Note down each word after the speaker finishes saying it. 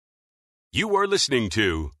You are listening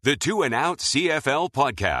to the Two and Out CFL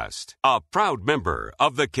podcast, a proud member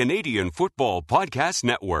of the Canadian Football Podcast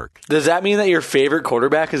Network. Does that mean that your favorite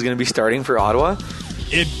quarterback is going to be starting for Ottawa?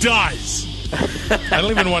 It does. I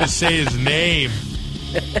don't even want to say his name.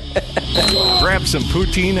 Grab some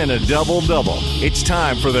poutine and a double-double. It's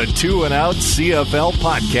time for the Two and Out CFL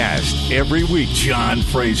podcast. Every week, John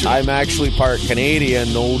Fraser. I'm actually part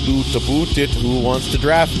Canadian, no doute about it. Who wants to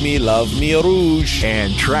draft me? Love me a rouge.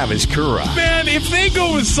 And Travis Kura. Man, if they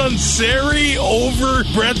go with Sunseri over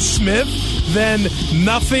Brett Smith, then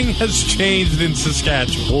nothing has changed in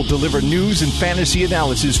Saskatchewan. We'll deliver news and fantasy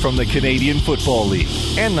analysis from the Canadian Football League.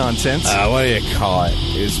 And nonsense. What do you call it?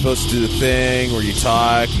 You're supposed to do the thing where you talk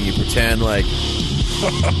and you pretend like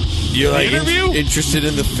you're like interested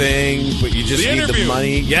in the thing, but you just need the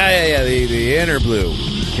money. Yeah. The interview.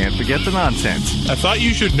 Can't forget the nonsense. I thought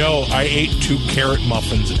you should know I ate 2 carrot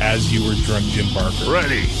muffins as you were drunk, Jim Barker.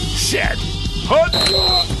 Ready, set,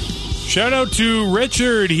 hut. Shout out to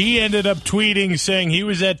Richard. He ended up tweeting saying he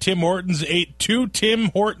was at Tim Hortons, ate 2 Tim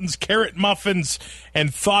Hortons carrot muffins,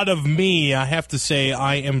 and thought of me. I have to say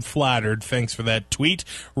I am flattered. Thanks for that tweet,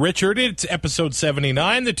 Richard. It's episode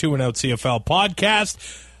 79, the Two and Out CFL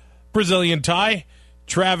podcast. Brazilian Tie,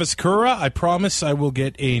 Travis Kura. I promise I will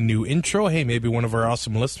get a new intro. Hey, maybe one of our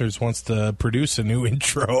awesome listeners wants to produce a new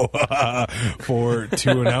intro for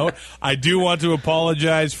Two and Out. I do want to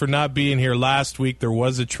apologize for not being here last week. There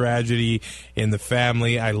was a tragedy in the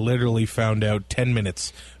family. I literally found out 10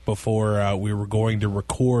 minutes before we were going to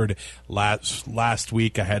record last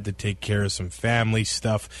week. I had to take care of some family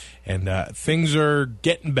stuff, and things are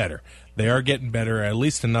getting better. They are getting better, at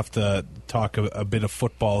least enough to talk a bit of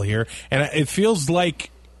football here. And it feels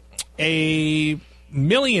like a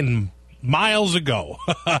million miles ago.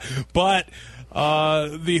 But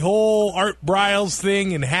the whole Art Briles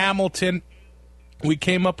thing in Hamilton, we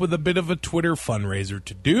came up with a bit of a Twitter fundraiser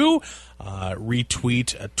to do.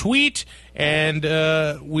 Retweet a tweet, and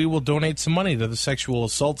we will donate some money to the Sexual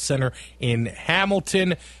Assault Center in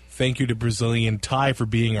Hamilton. Thank you to Brazilian Tie for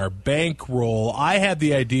being our bankroll. I had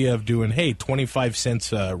the idea of doing, 25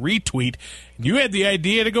 cents a retweet. You had the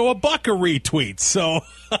idea to go $1 a retweet. So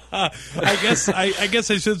I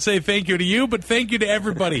guess I should say thank you to you, but thank you to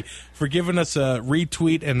everybody for giving us a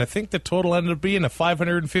retweet. And I think the total ended up being a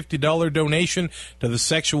 $550 donation to the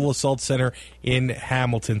Sexual Assault Center in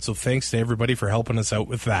Hamilton. So thanks to everybody for helping us out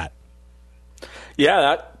with that.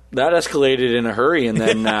 Yeah, that escalated in a hurry, and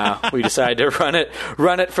then we decided to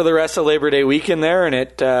run it for the rest of Labor Day weekend there, and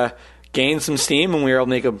it gained some steam, and we were able to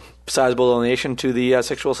make a sizable donation to the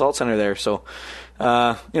Sexual Assault Center there. So,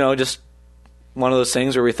 just one of those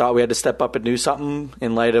things where we thought we had to step up and do something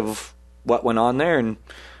in light of what went on there, and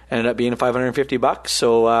ended up being $550.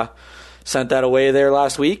 So, sent that away there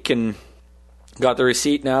last week and got the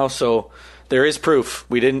receipt now. So there is proof.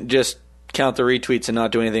 We didn't just count the retweets and not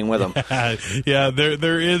do anything with them. Yeah,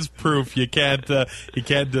 there is proof. You can't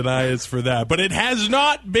deny us for that. But it has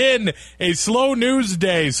not been a slow news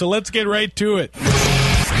day, so let's get right to it.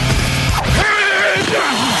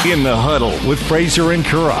 In the Huddle with Fraser and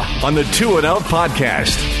Kura on the Two and Out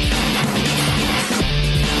podcast.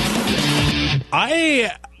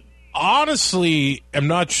 I honestly am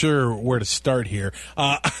not sure where to start here.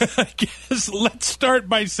 I guess let's start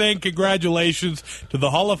by saying congratulations to the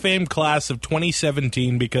Hall of Fame class of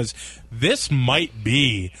 2017, because this might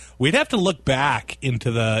be, we'd have to look back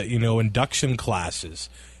into the induction classes.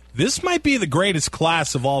 This might be the greatest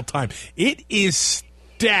class of all time. It is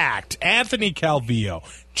stacked. Anthony Calvillo,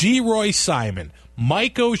 G. Roy Simon,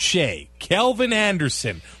 Mike O'Shea, Kelvin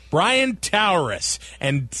Anderson, Brian Tauris,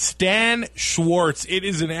 and Stan Schwartz. It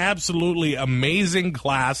is an absolutely amazing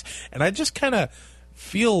class, and I just kind of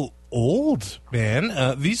feel old,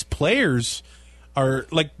 man. These players are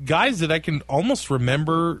like guys that I can almost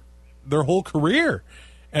remember their whole career.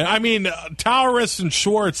 And I mean, Tauris and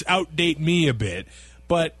Schwartz outdate me a bit,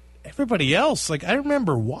 but everybody else, like, I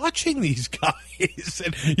remember watching these guys.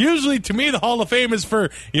 And usually, to me, the Hall of Fame is for,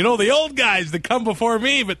 the old guys that come before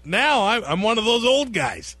me, but now I'm one of those old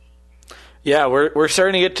guys. Yeah, we're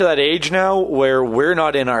starting to get to that age now where we're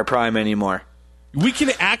not in our prime anymore. We can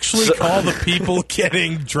actually call the people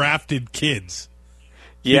getting drafted kids.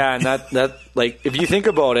 Yeah, and that like, if you think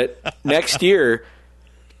about it, next year,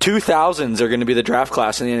 2000s are going to be the draft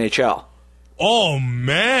class in the NHL. Oh,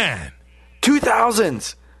 man.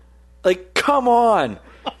 2000s. Like, come on.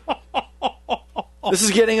 This is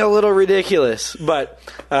getting a little ridiculous. But,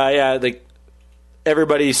 like,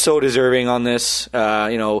 everybody's so deserving on this.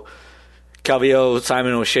 Calvillo,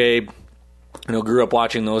 Simon O'Shea, grew up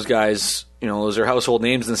watching those guys. Those are household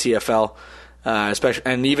names in the CFL. especially,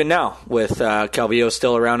 and even now with Calvillo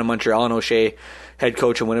still around in Montreal and O'Shea head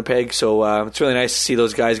coach in Winnipeg. So it's really nice to see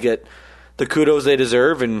those guys get the kudos they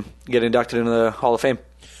deserve and get inducted into the Hall of Fame.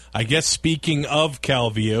 I guess speaking of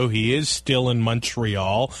Calvillo, he is still in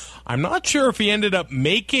Montreal. I'm not sure if he ended up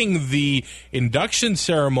making the induction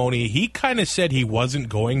ceremony. He kind of said he wasn't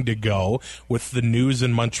going to go with the news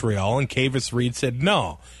in Montreal, and Kavis Reed said,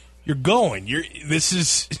 no, you're going. This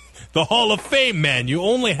is the Hall of Fame, man. You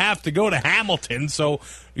only have to go to Hamilton, so,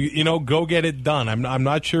 go get it done. I'm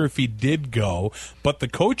not sure if he did go, but the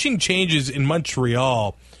coaching changes in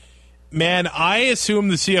Montreal, man, I assume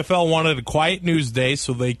the CFL wanted a quiet news day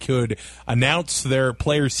so they could announce their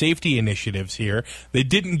player safety initiatives here. They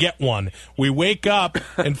didn't get one. We wake up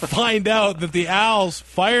and find out that the Owls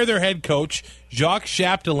fire their head coach, Jacques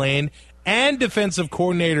Chapdelaine, and defensive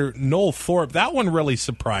coordinator Noel Thorpe. That one really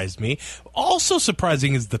surprised me. Also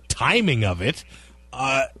surprising is the timing of it.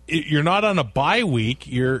 You're not on a bye week.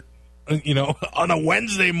 You're on a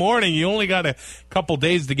Wednesday morning. You only got a couple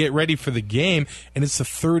days to get ready for the game, and it's the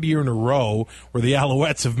third year in a row where the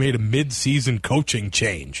Alouettes have made a mid-season coaching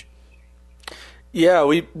change. Yeah,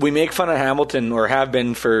 we make fun of Hamilton, or have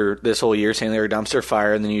been for this whole year, saying they're a dumpster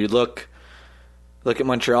fire, and then you look at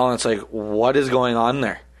Montreal, and it's like, what is going on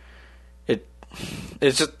there?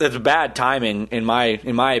 It's bad timing in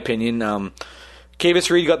my opinion. Kavis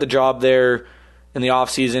Reed got the job there in the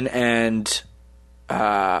offseason, and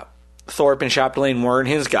Thorpe and Chapdelaine weren't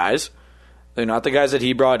his guys. They're not the guys that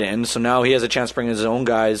he brought in, so now he has a chance to bring his own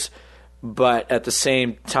guys. But at the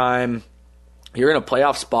same time, you're in a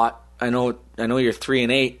playoff spot. I know you're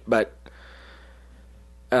 3-8, but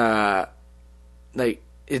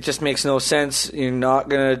it just makes no sense.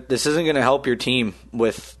 This isn't gonna help your team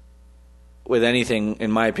with anything,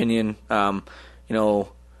 in my opinion.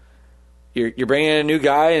 You're bringing in a new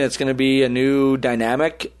guy, and it's going to be a new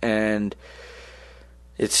dynamic, and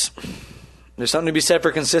there's something to be said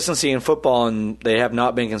for consistency in football, and they have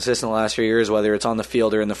not been consistent the last few years, whether it's on the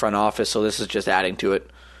field or in the front office, so this is just adding to it.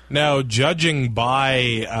 Now, judging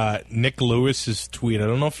by Nick Lewis's tweet, I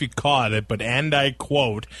don't know if you caught it, and I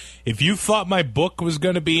quote, "If you thought my book was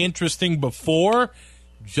going to be interesting before,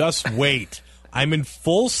 just wait. I'm in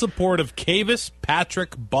full support of Kavis,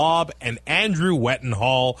 Patrick, Bob, and Andrew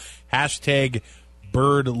Wettenhall.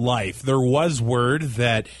 #BirdLife." There was word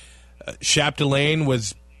that Chapdelaine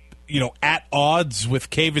was, at odds with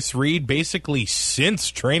Kavis Reed basically since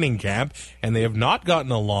training camp, and they have not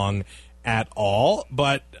gotten along at all.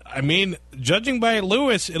 But, judging by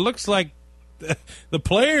Lewis, it looks like the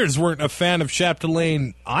players weren't a fan of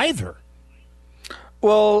Chapdelaine either.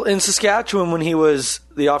 Well, in Saskatchewan, when he was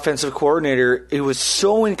the offensive coordinator, it was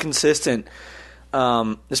so inconsistent,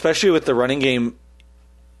 especially with the running game.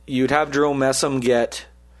 You'd have Jerome Messam get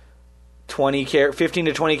 15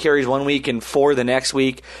 to 20 carries one week and 4 the next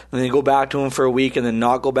week, and then go back to him for a week and then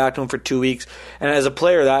not go back to him for 2 weeks. And as a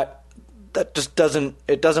player, that just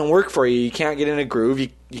doesn't work for you. You can't get in a groove.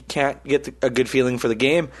 You can't get a good feeling for the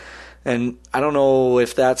game. And I don't know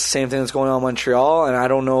if that's the same thing that's going on in Montreal, and I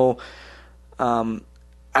don't know.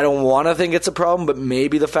 I don't want to think it's a problem, but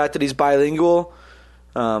maybe the fact that he's bilingual.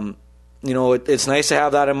 It's nice to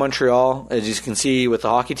have that in Montreal, as you can see with the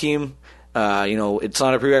hockey team. It's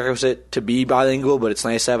not a prerequisite to be bilingual, but it's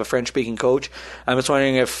nice to have a French-speaking coach. I'm just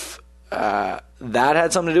wondering if that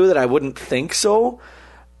had something to do with it. I wouldn't think so,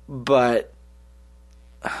 but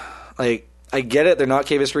I get it. They're not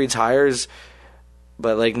Kavis Reed's hires,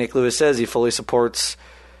 but like Nick Lewis says, he fully supports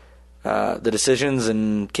the decisions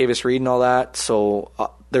and Kavis Reed and all that. So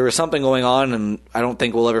there was something going on, and I don't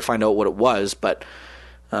think we'll ever find out what it was, but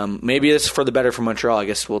maybe it's for the better for Montreal. I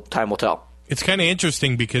guess time will tell. It's kind of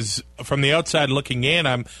interesting because from the outside looking in,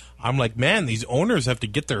 I'm like, man, these owners have to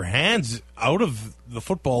get their hands out of the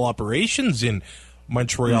football operations in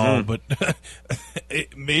Montreal, but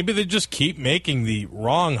maybe they just keep making the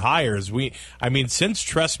wrong hires. Since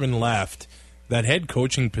Trestman left, that head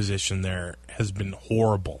coaching position there has been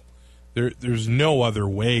horrible. There's no other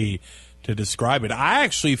way to describe it. I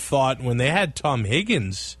actually thought when they had Tom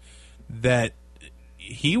Higgins that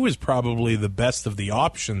he was probably the best of the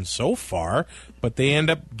options so far, but they end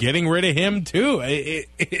up getting rid of him too.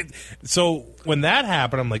 So when that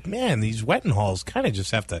happened, I'm like, man, these Wettenhalls kind of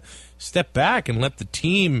just have to step back and let the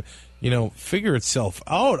team, figure itself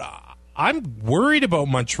out. I'm worried about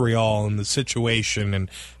Montreal and the situation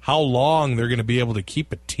and how long they're going to be able to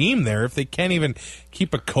keep a team there if they can't even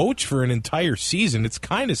keep a coach for an entire season. It's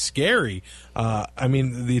kind of scary.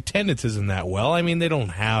 The attendance isn't that well. They don't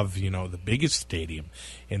have, the biggest stadium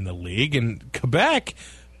in the league. And Quebec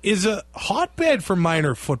is a hotbed for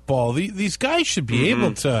minor football. These guys should be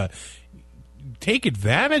able to take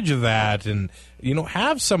advantage of that and,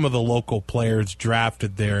 have some of the local players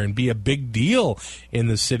drafted there and be a big deal in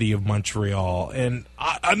the city of Montreal. And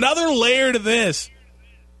another layer to this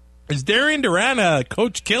is Darian Durant, a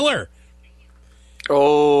coach killer.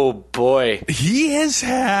 Oh, boy. He has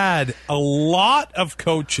had a lot of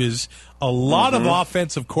coaches, a lot of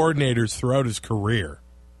offensive coordinators throughout his career.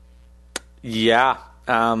 Yeah.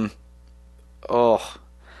 That's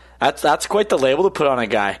quite the label to put on a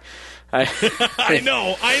guy. I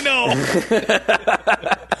know.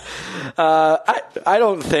 I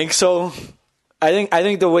don't think so. I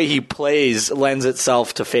think the way he plays lends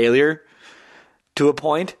itself to failure to a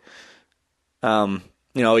point.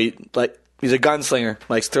 He's a gunslinger,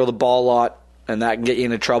 likes to throw the ball a lot, and that can get you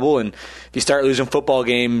into trouble. And if you start losing football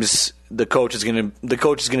games, the coach is gonna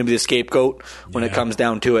be the scapegoat when it comes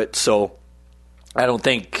down to it. So I don't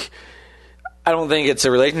think it's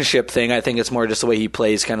a relationship thing. I think it's more just the way he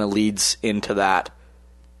plays kind of leads into that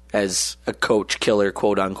as a coach killer,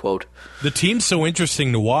 quote unquote. The team's so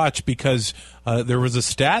interesting to watch because there was a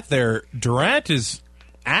stat there. Durant is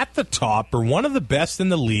at the top, or one of the best in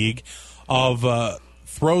the league, of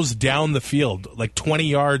throws down the field, like 20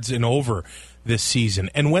 yards and over this season.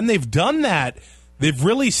 And when they've done that, they've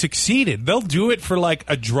really succeeded. They'll do it for like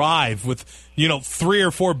a drive with, 3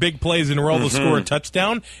 or 4 big plays in a row to score a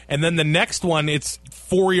touchdown. And then the next one, it's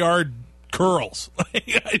 4-yard curls.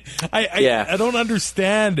 I don't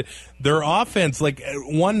understand their offense. Like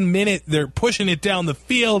 1 minute they're pushing it down the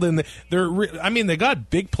field, and they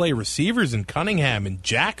got big play receivers in Cunningham and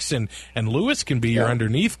Jackson, and Lewis can be your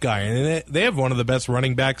underneath guy, and they have one of the best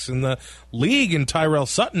running backs in the league in Tyrell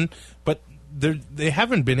Sutton, but they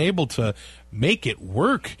haven't been able to make it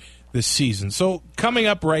work this season. So coming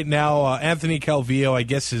up right now, Anthony Calvillo, I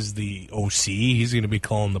guess, is the OC. He's going to be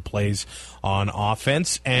calling the plays on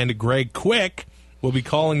offense. And Greg Quick will be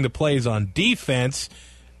calling the plays on defense.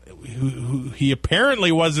 He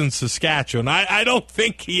apparently was in Saskatchewan. I don't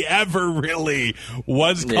think he ever really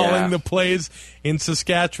was calling the plays in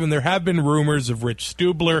Saskatchewan. There have been rumors of Rich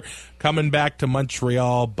Stubler coming back to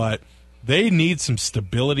Montreal, but they need some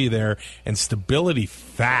stability there, and stability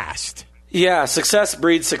fast. Yeah, success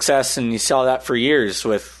breeds success, and you saw that for years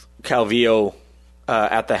with Calvillo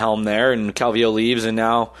at the helm there, and Calvillo leaves, and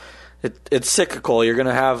now it's cyclical. You're going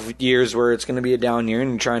to have years where it's going to be a down year,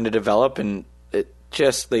 and you're trying to develop, and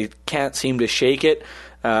they can't seem to shake it.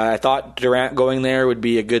 I thought Durant going there would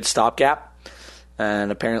be a good stopgap,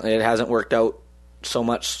 and apparently it hasn't worked out so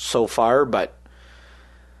much so far, but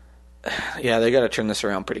they got to turn this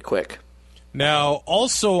around pretty quick. Now,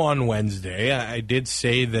 also on Wednesday, I did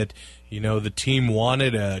say that the team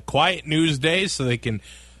wanted a quiet news day so they can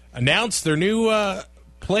announce their new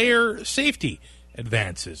player safety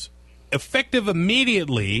advances. Effective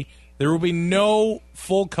immediately, there will be no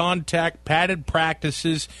full contact padded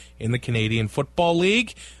practices in the Canadian Football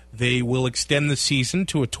League. They will extend the season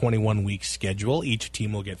to a 21-week schedule. Each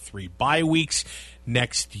team will get 3 bye weeks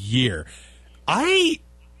next year. I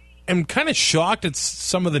am kind of shocked at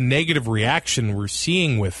some of the negative reaction we're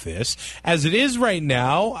seeing with this. As it is right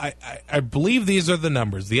now, I believe these are the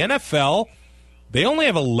numbers. The NFL, they only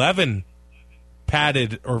have 11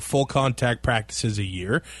 padded or full contact practices a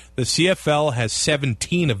year. The CFL has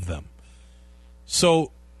 17 of them.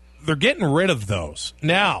 So they're getting rid of those.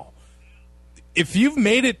 Now, if you've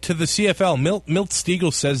made it to the CFL, Milt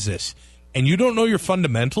Stegall says this, and you don't know your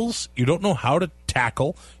fundamentals, you don't know how to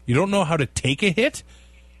tackle, you don't know how to take a hit,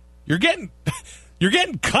 you're getting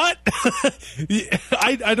cut.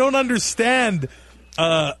 I don't understand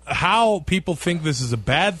how people think this is a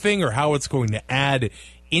bad thing or how it's going to add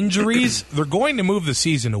injuries. They're going to move the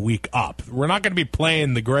season a week up. We're not going to be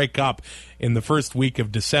playing the Grey Cup in the first week of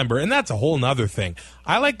December, and that's a whole nother thing.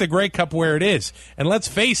 I like the Grey Cup where it is, and let's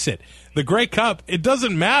face it, the Grey Cup, it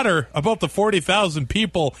doesn't matter about the 40,000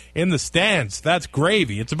 people in the stands. That's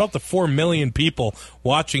gravy. It's about the 4 million people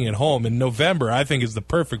watching at home. In November, I think, is the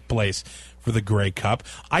perfect place for the Grey Cup.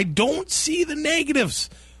 I don't see the negatives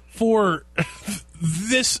for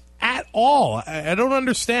this at all. I don't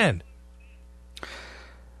understand.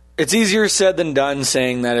 It's easier said than done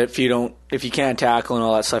saying that if you can't tackle and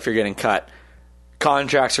all that stuff, you're getting cut.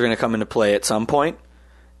 Contracts are going to come into play at some point,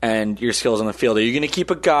 and your skills on the field. Are you going to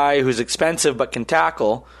keep a guy who's expensive but can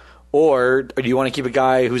tackle, or do you want to keep a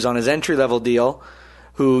guy who's on his entry-level deal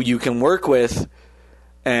who you can work with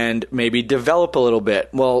and maybe develop a little bit?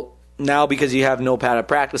 Well, now because you have no padded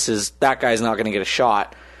practices, that guy's not going to get a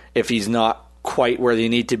shot if he's not quite where they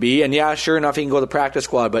need to be. And yeah, sure enough, he can go to the practice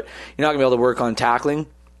squad, but you're not going to be able to work on tackling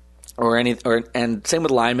and same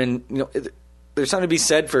with linemen. There's something to be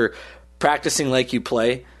said for practicing like you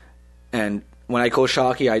play, and when I coached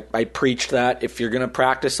hockey, I preached that if you're going to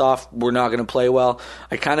practice off, we're not going to play well.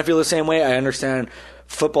 I kind of feel the same way. I understand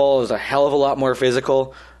football is a hell of a lot more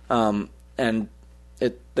physical, and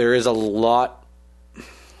there is a lot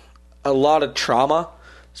of trauma,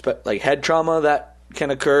 like head trauma that can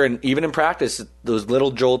occur, and even in practice, those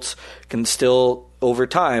little jolts can still, over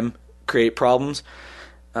time, create problems.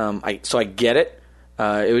 So I get it.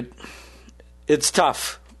 It's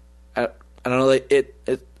tough. I don't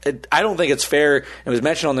know. I don't think it's fair. It was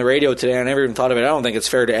mentioned on the radio today. I never even thought of it. I don't think it's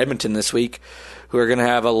fair to Edmonton this week, who are going to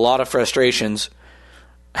have a lot of frustrations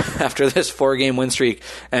after this 4-game win streak,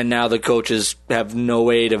 and now the coaches have no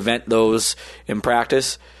way to vent those in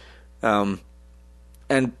practice. And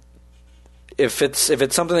if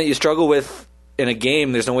it's something that you struggle with in a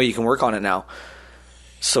game, there's no way you can work on it now.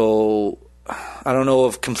 So I don't know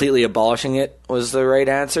if completely abolishing it was the right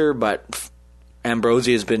answer, but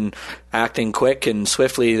Ambrosie has been acting quick and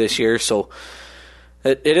swiftly this year, so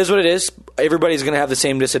it is what it is. Everybody's going to have the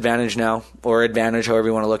same disadvantage now, or advantage, however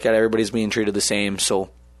you want to look at it. Everybody's being treated the same, so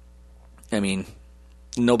I mean,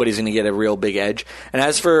 nobody's going to get a real big edge. And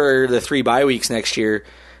as for the 3 bye weeks next year,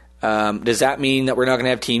 does that mean that we're not going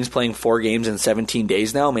to have teams playing 4 games in 17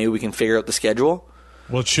 days now? Maybe we can figure out the schedule?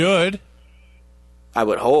 Well, it should. I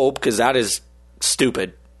would hope, because that is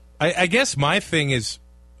stupid. I guess my thing is,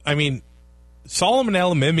 I mean, Solomon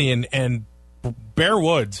Elimimian and Bear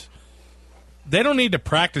Woods, they don't need to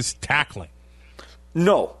practice tackling.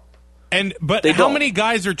 No. But how many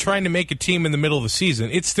guys are trying to make a team in the middle of the season?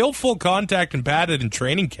 It's still full contact and padded in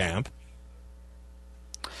training camp.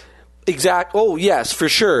 Oh, yes, for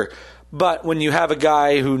sure. But when you have a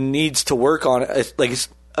guy who needs to work on it, like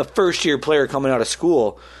a first-year player coming out of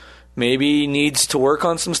school, maybe needs to work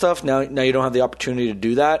on some stuff. Now you don't have the opportunity to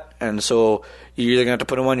do that, and so you're either going to have to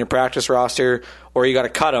put him on your practice roster, or you got to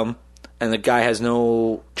cut him, and the guy has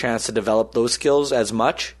no chance to develop those skills as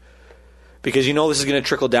much. Because you know this is going to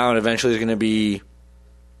trickle down. Eventually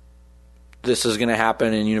this is going to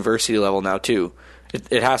happen in university level now too.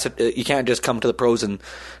 It has to. You can't just come to the pros and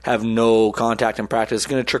have no contact in practice. It's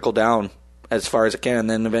going to trickle down as far as it can, and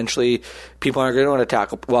then eventually people aren't going to know how to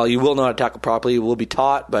tackle. Well, you will know how to tackle properly. You will be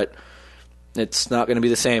taught, but it's not going to be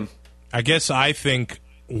the same. I think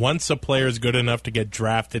once a player is good enough to get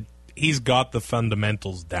drafted, he's got the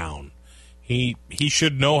fundamentals down. He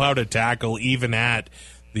should know how to tackle even at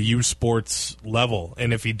the U Sports level,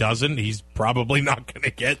 and if he doesn't, he's probably not going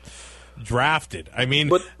to get drafted. I mean,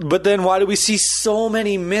 but then why do we see so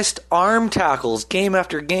many missed arm tackles game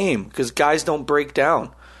after game? Because guys don't break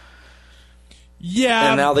down. Yeah,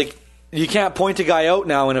 and now you can't point a guy out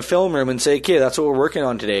now in a film room and say, "Okay, that's what we're working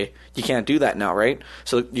on today." You can't do that now, right?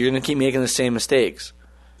 So you're going to keep making the same mistakes.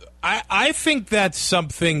 I think that's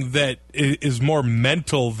something that is more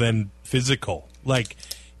mental than physical. Like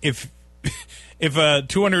if a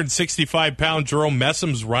 265-pound Jerome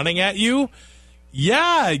Messham's running at you,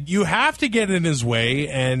 yeah, you have to get in his way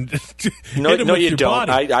and hit him with your don't.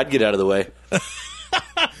 body. I'd get out of the way.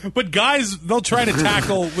 But guys, they'll try to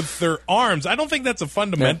tackle with their arms. I don't think that's a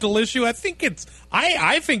fundamental issue. I think it's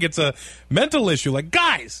a mental issue. Like,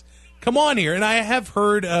 guys, come on here. And I have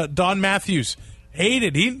heard Don Matthews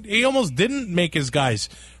hated. He almost didn't make his guys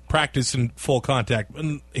practice in full contact.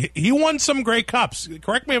 And he won some Grey Cups.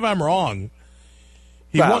 Correct me if I'm wrong.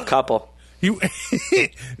 He won a couple. He won,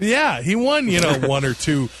 1 or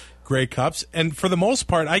 2 Grey Cups. And for the most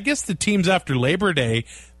part, I guess the teams after Labor Day,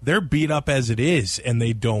 they're beat up as it is, and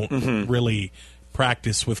they don't really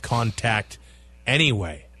practice with contact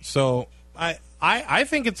anyway. So I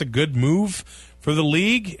think it's a good move for the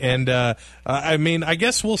league, and I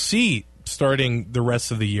guess we'll see starting the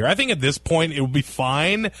rest of the year. I think at this point it will be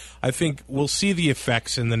fine. I think we'll see the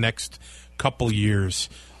effects in the next couple years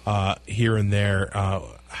here and there,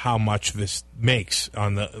 how much this makes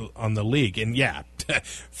on the league. And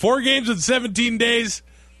 4 games in 17 days,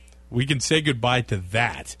 we can say goodbye to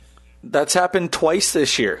that. That's happened twice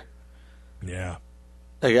this year. Yeah.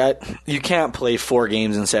 You can't play 4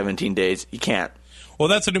 games in 17 days. You can't. Well,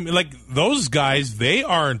 that's like those guys, they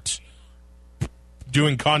aren't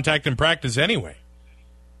doing contact in practice anyway.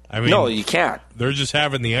 I mean, no, you can't. They're just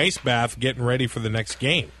having the ice bath, getting ready for the next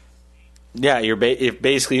game. Yeah, you're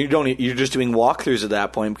just doing walkthroughs at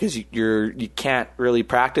that point because you can't really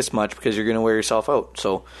practice much because you're going to wear yourself out.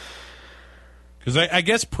 So, because I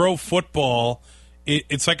guess pro football,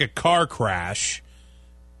 it's like a car crash,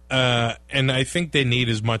 and I think they need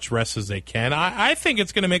as much rest as they can. I think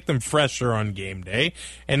it's going to make them fresher on game day,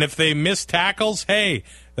 and if they miss tackles, hey,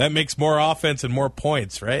 that makes more offense and more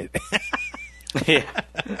points, right? Yeah,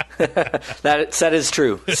 that is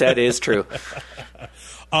true. That is true.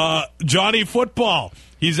 Johnny Football.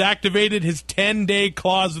 He's activated his 10-day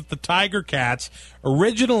clause with the Tiger Cats.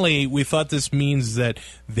 Originally, we thought this means that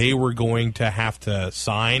they were going to have to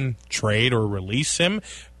sign, trade, or release him.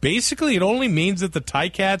 Basically, it only means that the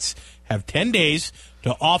Ticats have 10 days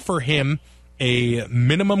to offer him a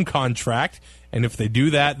minimum contract, and if they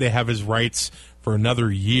do that, they have his rights for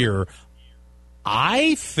another year.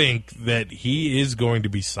 I think that he is going to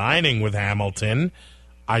be signing with Hamilton.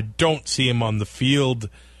 I don't see him on the field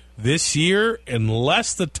this year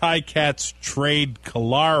unless the Ticats trade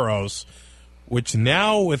Collaros, which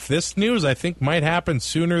now with this news I think might happen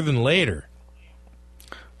sooner than later.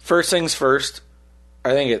 First things first,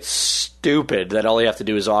 I think it's stupid that all you have to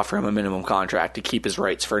do is offer him a minimum contract to keep his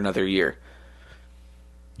rights for another year.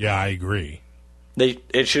 Yeah, I agree.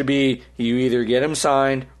 It should be you either get him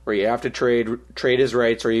signed or you have to trade his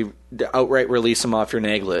rights or you outright release him off your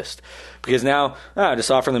nag list. Because now,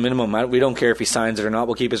 just offer him the minimum. We don't care if he signs it or not.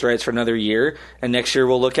 We'll keep his rights for another year, and next year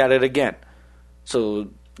we'll look at it again. So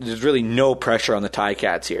there's really no pressure on the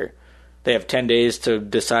Ticats here. They have 10 days to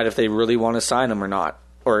decide if they really want to sign him or not.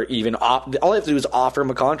 Or even, all they have to do is offer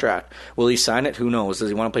him a contract. Will he sign it? Who knows? Does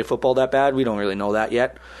he want to play football that bad? We don't really know that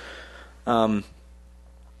yet.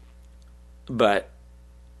 But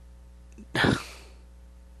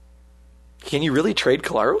can you really trade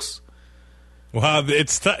Collaros? Well,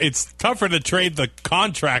 it's tougher to trade the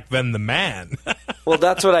contract than the man. Well,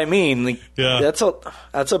 that's what I mean. Like, yeah.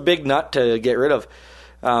 That's a big nut to get rid of.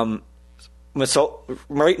 Right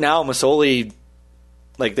now, Masoli,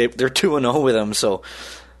 like they're 2-0 with him, so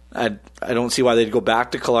I don't see why they'd go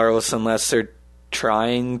back to Collaros unless they're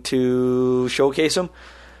trying to showcase him.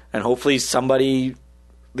 And hopefully somebody...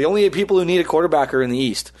 The only people who need a quarterback are in the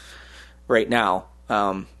East right now.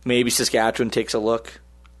 Maybe Saskatchewan takes a look,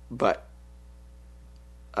 but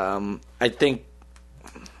I think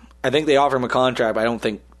they offer him a contract, but I don't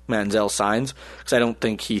think Manziel signs because I don't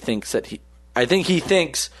think he thinks that I think he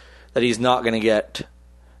thinks that he's not going to get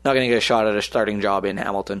a shot at a starting job in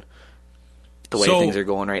Hamilton. The way things are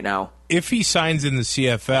going right now. If he signs in the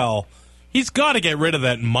CFL, he's got to get rid of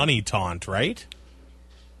that money taunt, right?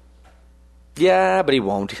 Yeah, but he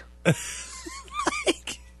won't.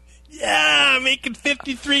 Yeah, making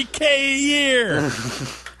 $53K a year.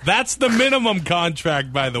 That's the minimum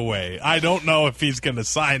contract, by the way. I don't know if he's going to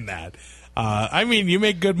sign that. I mean, you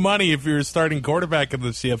make good money if you're a starting quarterback in the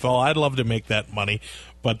CFL. I'd love to make that money,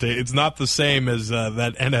 but it's not the same as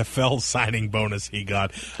that NFL signing bonus he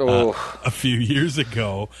got a few years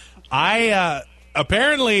ago.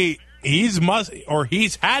 Apparently... He's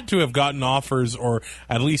had to have gotten offers or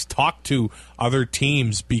at least talked to other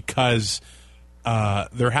teams because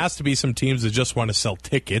there has to be some teams that just want to sell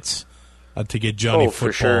tickets to get Johnny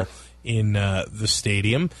Football in the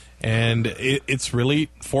stadium, and it's really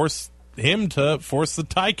forced him to force the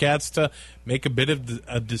Ticats to make a bit of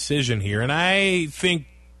a decision here. And I think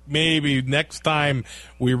maybe next time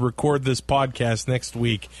we record this podcast next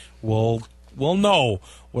week, we'll know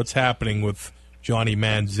what's happening with Johnny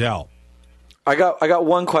Manziel. I got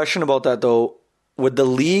one question about that though. Would the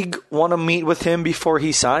league want to meet with him before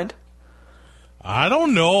he signed? I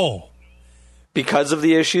don't know. Because of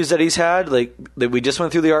the issues that he's had, like we just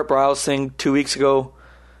went through the Art Briles thing 3 weeks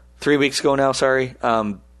ago now. Sorry,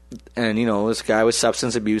 and this guy with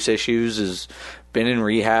substance abuse issues has been in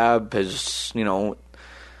rehab.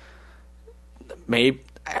 Maybe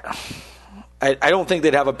I don't think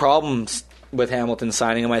they'd have a problem with Hamilton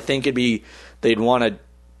signing him. I think they'd want to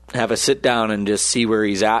have a sit down and just see where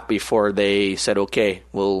he's at before they said, okay,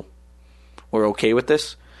 we're okay with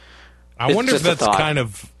this. I wonder if that's kind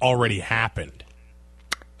of already happened.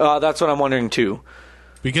 That's what I'm wondering too.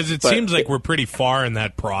 Because it seems like we're pretty far in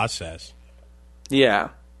that process. Yeah.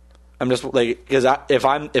 I'm just like, because if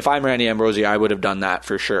I'm Randy Ambrosie, I would have done that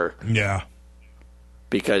for sure. Yeah.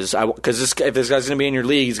 Because if this guy's going to be in your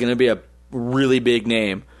league, he's going to be a really big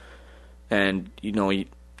name. And,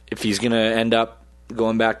 if he's going to end up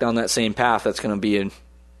going back down that same path, it's going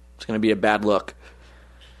to be a bad look.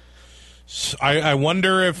 I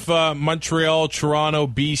wonder if Montreal, Toronto,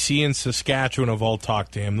 BC, and Saskatchewan have all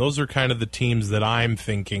talked to him. Those are kind of the teams that I'm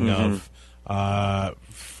thinking of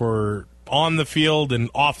for on the field and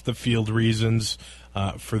off the field reasons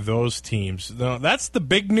for those teams. Now, that's the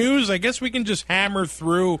big news. I guess we can just hammer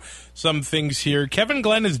through some things here. Kevin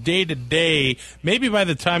Glenn is day-to-day. Maybe by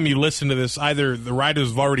the time you listen to this, either the Riders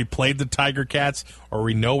have already played the Tiger Cats or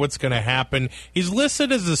we know what's going to happen. He's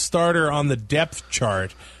listed as a starter on the depth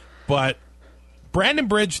chart, but Brandon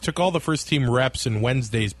Bridge took all the first-team reps in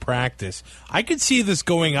Wednesday's practice. I could see this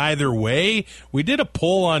going either way. We did a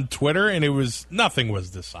poll on Twitter, and nothing was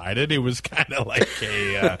decided. It was kind of like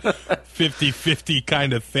a 50-50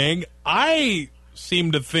 kind of thing. I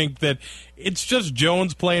seem to think that it's just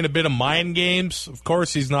Jones playing a bit of mind games. Of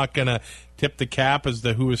course, he's not going to tip the cap as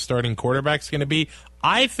to who his starting quarterback's going to be.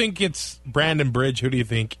 I think it's Brandon Bridge. Who do you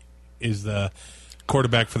think is the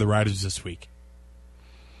quarterback for the Riders this week?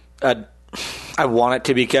 I want it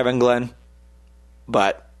to be Kevin Glenn,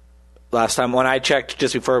 but last time when I checked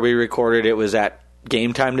just before we recorded, it was at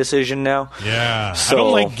game time decision now. Yeah, so, I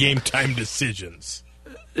don't like game time decisions.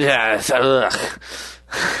 Yeah,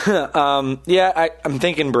 I'm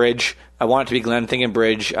thinking Bridge. I want it to be Glenn. Thinking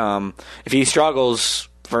Bridge. If he struggles,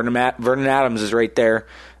 Vernon Adams is right there.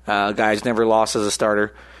 Guy's never lost as a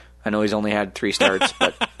starter. I know he's only had 3 starts,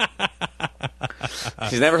 but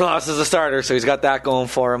he's never lost as a starter, so he's got that going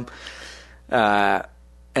for him.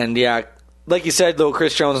 And yeah, like you said, though,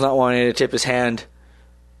 Chris Jones not wanting to tip his hand,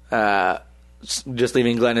 just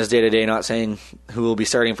leaving Glenn as day-to-day, not saying who will be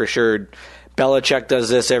starting for sure. Belichick does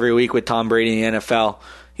this every week with Tom Brady in the NFL.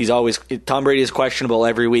 Tom Brady is questionable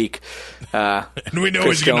every week. And we know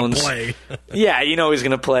Chris he's going to play. Yeah, you know he's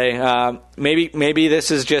going to play. Maybe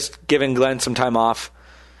this is just giving Glenn some time off.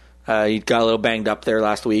 He got a little banged up there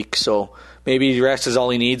last week, so maybe rest is all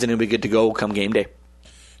he needs, and he'll be good to go come game day.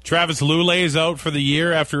 Travis Lulay is out for the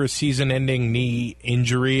year after a season-ending knee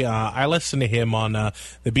injury. I listened to him on the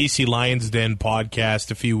BC Lions Den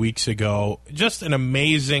podcast a few weeks ago. Just an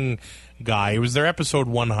amazing guy. It was their episode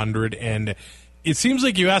 100, and it seems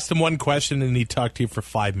like you asked him one question and he talked to you for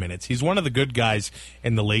 5 minutes. He's one of the good guys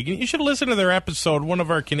in the league. And you should listen to their episode, one of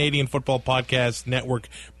our Canadian Football Podcast Network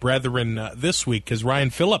brethren this week, because Ryan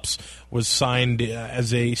Phillips was signed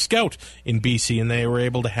as a scout in BC, and they were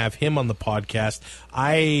able to have him on the podcast.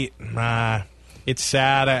 It's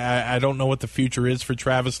sad. I don't know what the future is for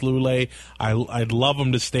Travis Lulay. I'd love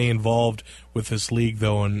him to stay involved with this league,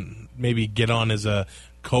 though, and maybe get on as a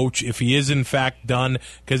coach if he is in fact done,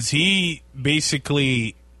 because he might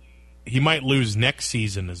lose next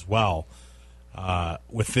season as well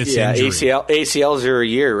with this injury. ACLs are a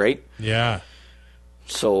year, right? Yeah.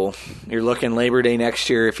 So you're looking Labor Day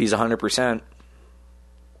next year if he's 100%.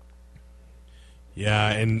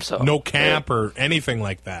 Yeah, and so, no camp or anything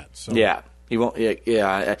like that. So. Yeah, he won't.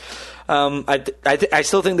 Yeah. I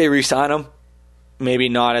still think they re-sign him. Maybe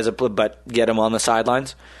not but get him on the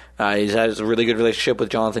sidelines. He has a really good relationship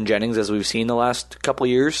with Jonathan Jennings, as we've seen the last couple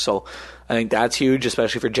of years. So I think that's huge,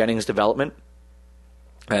 especially for Jennings' development.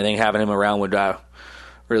 I think having him around would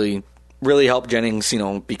really, really help Jennings,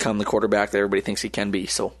 become the quarterback that everybody thinks he can be.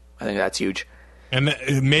 So I think that's huge. And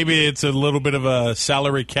maybe it's a little bit of a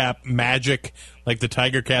salary cap magic, like the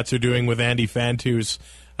Tiger Cats are doing with Andy Fantuz.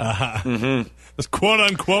 This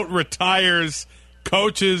quote-unquote retires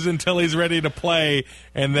coaches until he's ready to play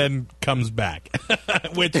and then comes back.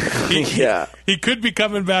 Which he could be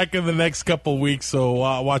coming back in the next couple weeks, so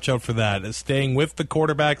watch out for that. Staying with the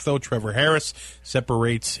quarterbacks, though, Trevor Harris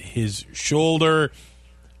separates his shoulder.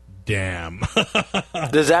 Damn.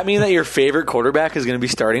 Does that mean that your favorite quarterback is going to be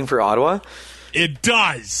starting for Ottawa? It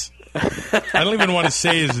does. I don't even want to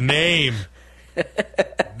say his name.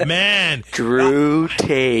 Man. Drew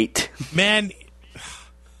Tate. Man,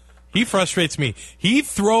 he frustrates me. He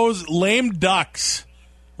throws lame ducks.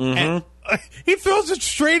 And he throws it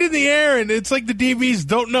straight in the air, and it's like the DBs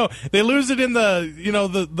don't know. They lose it in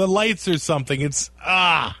the lights or something. It's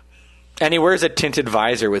And he wears a tinted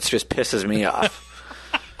visor, which just pisses me off.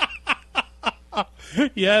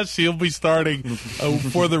 Yes, he'll be starting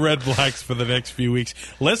for the Red Blacks for the next few weeks.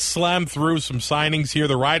 Let's slam through some signings here.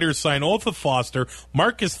 The Riders sign Otha Foster,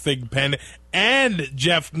 Marcus Thigpen, and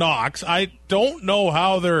Jeff Knox. I don't know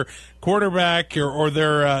how their quarterback or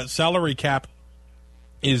their salary cap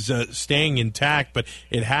is staying intact, but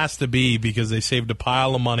it has to be because they saved a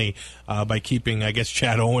pile of money by keeping, I guess,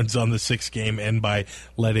 Chad Owens on the 6th game and by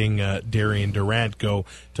letting Darian Durant go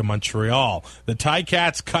to Montreal. The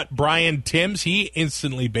Ticats cut Brian Timms. He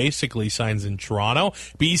instantly basically signs in Toronto.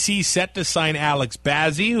 BC set to sign Alex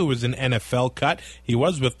Bazzi, who was an NFL cut. He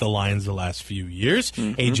was with the Lions the last few years.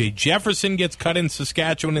 AJ Jefferson gets cut in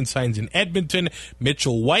Saskatchewan and signs in Edmonton.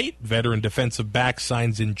 Mitchell White, veteran defensive back,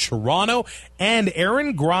 signs in Toronto. And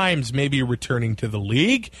Aaron Grimes may be returning to the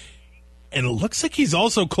league. And it looks like he's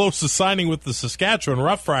also close to signing with the Saskatchewan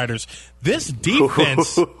Roughriders. This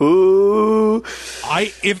defense,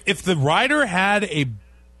 if the Rider had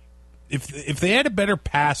if they had a better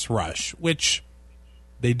pass rush, which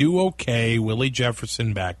they do okay, Willie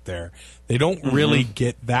Jefferson back there, they don't really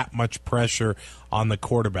get that much pressure on the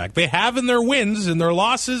quarterback. They have in their wins, and their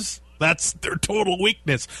losses, That's their total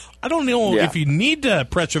weakness. I don't know if you need to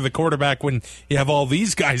pressure the quarterback when you have all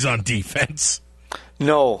these guys on defense.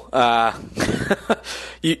 No.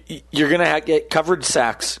 You're going to get coverage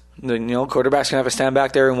sacks. Quarterback's going to have to stand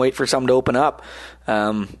back there and wait for something to open up.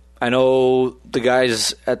 I know the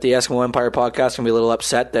guys at the Eskimo Empire podcast can be a little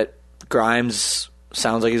upset that Grimes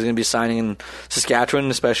sounds like he's going to be signing in Saskatchewan,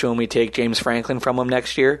 especially when we take James Franklin from him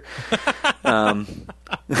next year.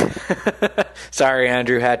 Sorry,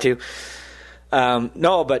 Andrew, had to.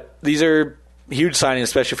 No, but these are huge signings,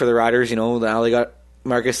 especially for the Riders. Now they got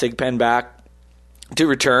Marcus Thigpen back to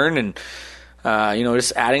return, and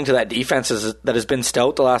just adding to that defense that has been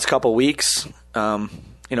stout the last couple weeks. And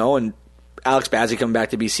Alex Bazzi coming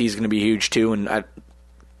back to BC is going to be huge too, and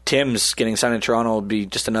Tim's getting signed in Toronto will be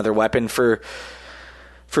just another weapon for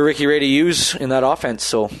Ricky Ray to use in that offense.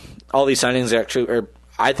 So all these signings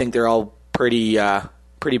I think they're all pretty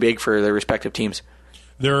big for their respective teams.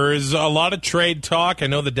 There is a lot of trade talk. I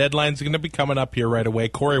know the deadline's going to be coming up here right away.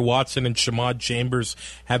 Corey Watson and Shamad Chambers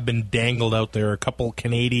have been dangled out there. A couple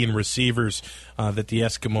Canadian receivers that the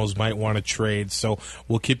Eskimos might want to trade. So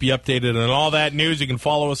we'll keep you updated on all that news. You can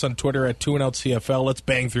follow us on Twitter at 2&OutCFL. Let's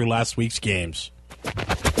bang through last week's games.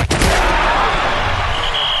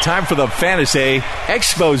 Time for the Fantasy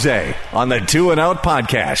Expose on the 2&Out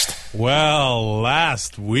podcast. Well,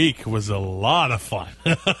 last week was a lot of fun.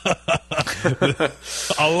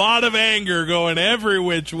 A lot of anger going every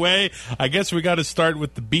which way. I guess we got to start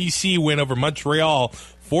with the BC win over Montreal,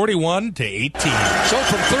 41-18. So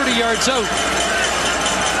from 30 yards out.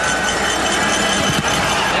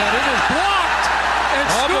 And it is blocked. And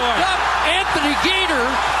scooped up. Anthony Gator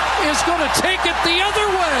is going to take it the other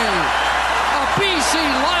way. A BC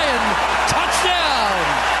Lion touchdown.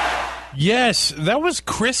 Yes, that was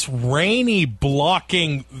Chris Rainey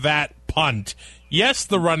blocking that punt. Yes,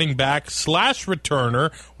 the running back /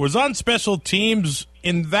 returner was on special teams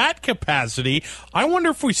in that capacity. I wonder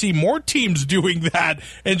if we see more teams doing that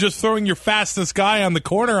and just throwing your fastest guy on the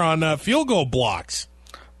corner on field goal blocks.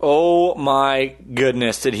 Oh, my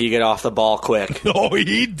goodness, did he get off the ball quick. Oh,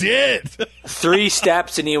 he did. 3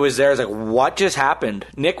 steps, and he was there. I was like, what just happened?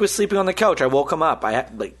 Nick was sleeping on the couch. I woke him up.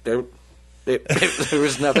 There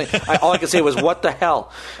was nothing. All I could say was, what the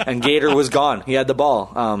hell? And Gator was gone. He had the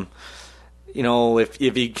ball. If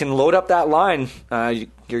you can load up that line, you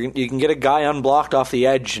can get a guy unblocked off the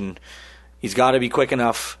edge, and he's got to be quick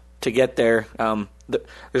enough to get there.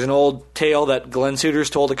 There's an old tale that Glenn Suiters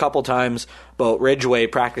told a couple times about Ridgeway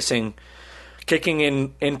practicing kicking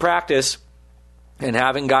in practice and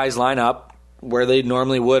having guys line up where they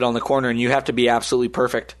normally would on the corner, and you have to be absolutely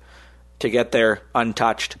perfect to get there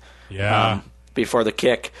untouched before the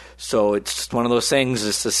kick. So it's one of those things.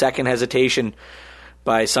 It's the second hesitation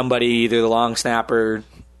by somebody, either the long snapper,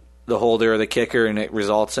 the holder, or the kicker, and it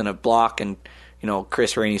results in a block. And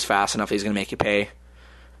Chris Rainey's fast enough; he's going to make you pay.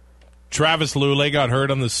 Travis Lulay got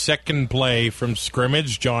hurt on the second play from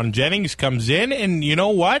scrimmage. John Jennings comes in, and you know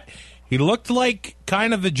what? He looked like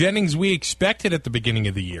kind of the Jennings we expected at the beginning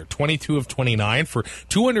of the year. 22 of 29 for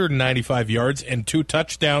 295 yards and 2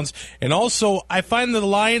 touchdowns. And also, I find the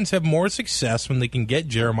Lions have more success when they can get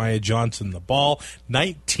Jeremiah Johnson the ball.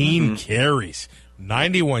 19 carries,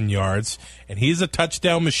 91 yards, and he's a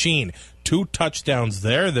touchdown machine. 2 touchdowns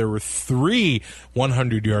there. There were 3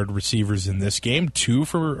 100-yard receivers in this game. 2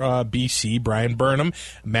 for BC, Brian Burnham,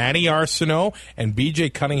 Manny Arsenault, and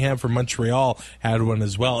BJ Cunningham from Montreal had one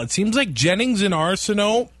as well. It seems like Jennings and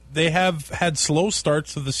Arsenault, they have had slow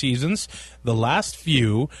starts to the seasons, the last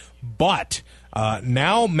few, but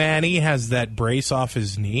now Manny has that brace off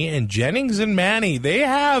his knee, and Jennings and Manny, they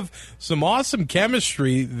have some awesome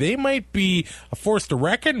chemistry. They might be a force to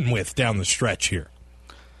reckon with down the stretch here.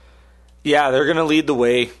 Yeah, they're going to lead the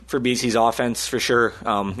way for BC's offense for sure.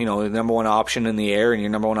 The number one option in the air and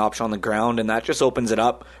your number one option on the ground, and that just opens it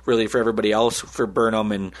up really for everybody else, for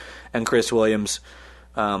Burnham and Chris Williams,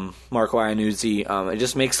 Marco Iannuzzi. It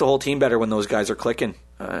just makes the whole team better when those guys are clicking.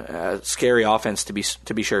 Scary offense to be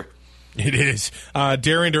sure. It is.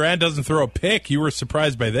 Darian Durant doesn't throw a pick. You were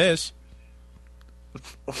surprised by this.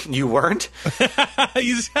 You weren't?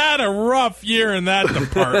 He's had a rough year in that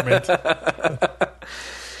department.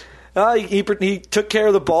 He took care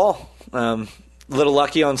of the ball. A little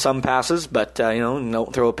lucky on some passes, but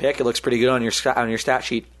don't throw a pick. It looks pretty good on your stat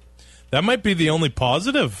sheet. That might be the only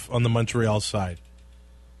positive on the Montreal side.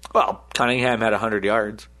 Well, Cunningham had 100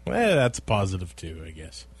 yards. Well, that's a positive too, I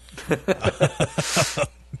guess.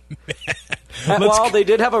 They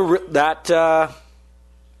did have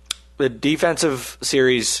the defensive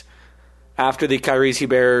series after the Kyrie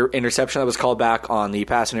Hebert interception that was called back on the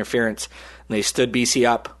pass interference, and they stood BC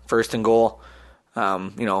up 1st and goal.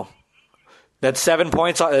 That's 7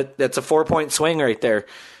 points. That's a 4-point swing right there.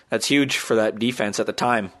 That's huge for that defense at the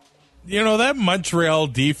time. You know, that Montreal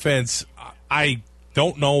defense, I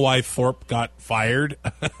don't know why Thorpe got fired.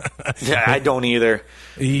 Yeah, I don't either.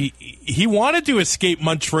 He wanted to escape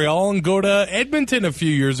Montreal and go to Edmonton a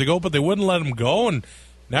few years ago, but they wouldn't let him go, and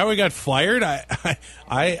now he got fired.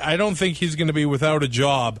 I don't think he's going to be without a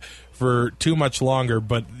job for too much longer.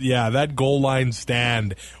 But, yeah, that goal line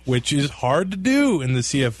stand, which is hard to do in the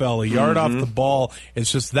CFL, a yard off the ball,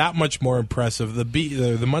 is just that much more impressive.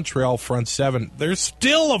 The Montreal front seven, they're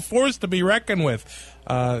still a force to be reckoned with.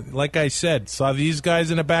 Like I said, saw these guys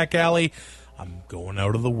in a back alley. I'm going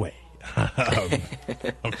out of the way. I'm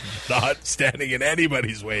not standing in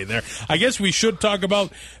anybody's way there. I guess we should talk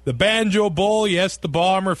about the Banjo Bowl. Yes, the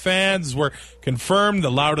Bomber fans were confirmed the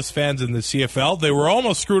loudest fans in the CFL. They were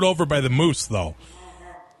almost screwed over by the Moose, though.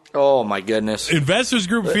 Oh, my goodness. Investors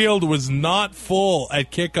Group Field was not full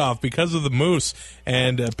at kickoff because of the Moose,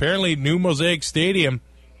 and apparently New Mosaic Stadium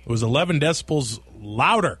was 11 decibels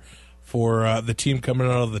louder for the team coming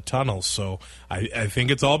out of the tunnels. So I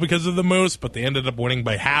think it's all because of the Moose, but they ended up winning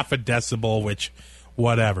by half a decibel, which,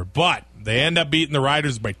 whatever. But they end up beating the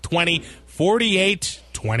Riders by 20, 48-28.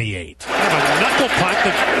 Kind of a knuckle punt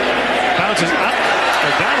that bounces up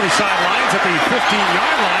or down to the sidelines at the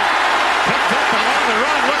 15-yard line. Picked up along the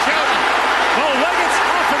run. Look out. Oh, Leggett's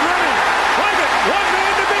off and running. Leggett, one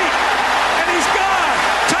man to beat. And he's gone.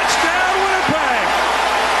 Touchdown, Winnipeg.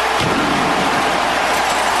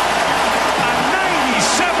 A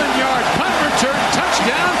 97-yard punt return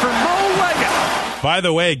touchdown for Mo Leggett. By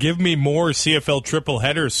the way, give me more CFL triple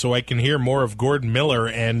headers so I can hear more of Gordon Miller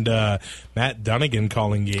and Matt Dunnigan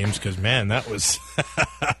calling games, because, man, that was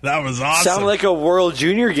that was awesome. Sounded like a World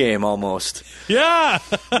Junior game almost. Yeah,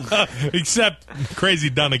 except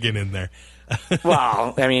crazy Dunnigan in there.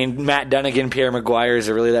 Wow. I mean, Matt Dunnigan, Pierre Maguire, is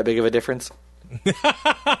it really that big of a difference?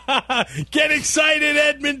 Get excited,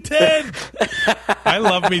 Edmonton! I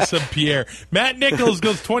love me some Pierre. Matt Nichols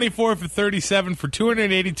goes 24 for 37 for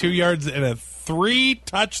 282 yards and 3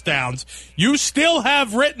 touchdowns. You still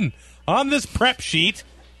have written on this prep sheet,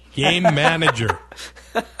 game manager.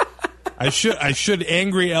 I should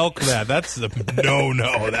angry elk that. That's a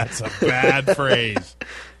no. That's a bad phrase.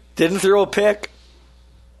 Didn't throw a pick.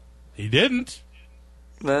 He didn't.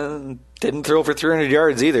 Didn't throw for 300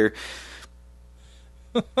 yards either.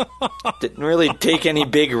 Didn't really take any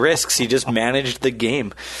big risks. He just managed the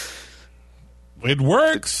game. It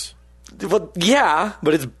works. Well, yeah,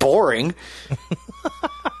 but it's boring.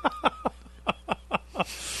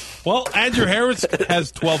 Well, Andrew Harris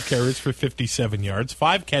has 12 carries for 57 yards,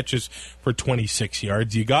 5 catches for 26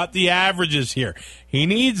 yards. You got the averages here. He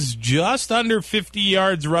needs just under 50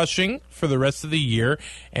 yards rushing for the rest of the year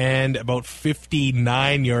and about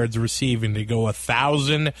 59 yards receiving to go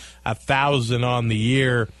 1,000 on the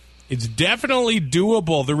year. It's definitely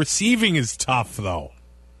doable. The receiving is tough, though.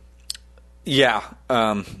 Yeah,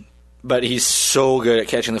 but he's so good at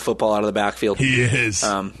catching the football out of the backfield. He is.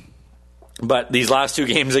 But these last 2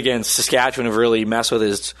 games against Saskatchewan have really messed with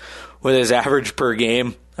his average per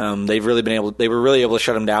game. They were really able to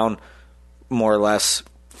shut him down more or less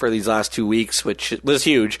for these last 2 weeks, which was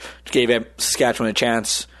huge. It gave Saskatchewan a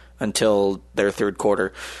chance until their third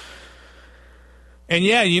quarter. And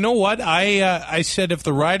yeah, you know what? I said if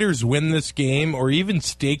the Riders win this game or even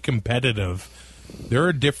stay competitive, they're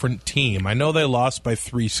a different team. I know they lost by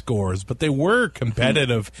 3 scores, but they were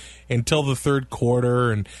competitive until the third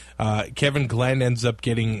quarter, and Kevin Glenn ends up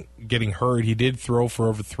getting hurt. He did throw for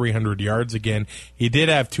over 300 yards again. He did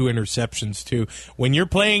have 2 interceptions, too. When you're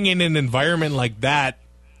playing in an environment like that,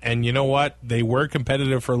 and you know what? They were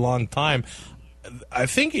competitive for a long time. I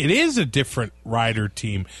think it is a different Rider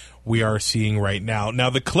team we are seeing right now. Now,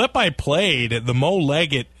 the clip I played, the Mo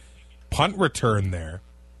Leggett punt return there,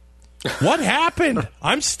 what happened?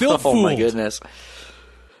 I'm still fooled. Oh, my goodness.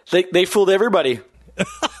 They fooled everybody.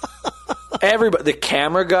 Everybody. The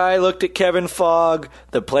camera guy looked at Kevin Fogg.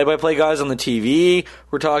 The play-by-play guys on the TV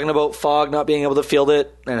were talking about Fogg not being able to field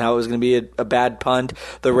it and how it was going to be a bad punt.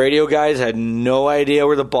 The radio guys had no idea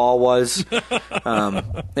where the ball was.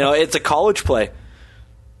 It's a college play.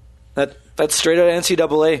 That's straight out of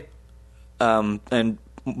NCAA. And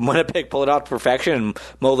Winnipeg pulled it off to perfection. And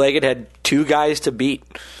Mo Leggett had 2 guys to beat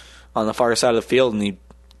on the far side of the field, and he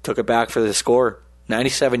took it back for the score,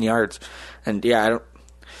 97 yards. And yeah,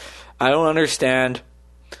 I don't understand.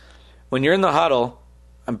 When you're in the huddle,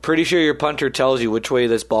 I'm pretty sure your punter tells you which way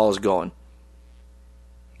this ball is going.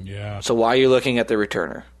 Yeah. So why are you looking at the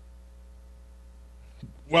returner?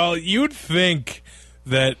 Well, you'd think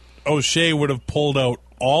that O'Shea would have pulled out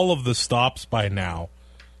all of the stops by now,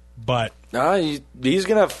 But he's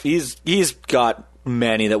got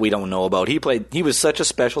many that we don't know about. He was such a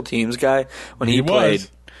special teams guy when he played.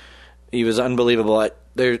 He was unbelievable. I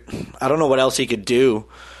don't know what else he could do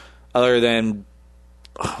other than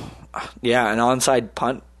an onside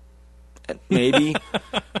punt maybe.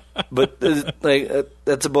 But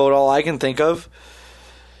that's about all I can think of.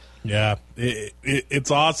 Yeah,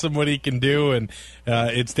 it's awesome what he can do, and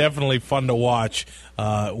it's definitely fun to watch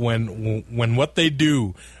when what they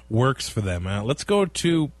do works for them. Let's go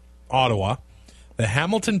to Ottawa. The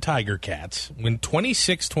Hamilton Tiger Cats win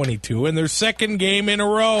 26-22 in their second game in a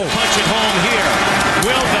row. Punch it home here.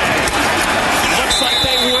 Will they? Looks like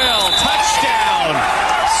they will. Touchdown.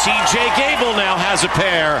 C.J. Gable now has a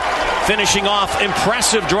pair, finishing off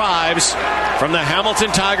impressive drives from the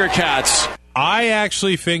Hamilton Tiger Cats. I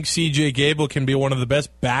actually think C.J. Gable can be one of the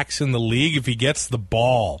best backs in the league if he gets the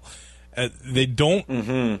ball. They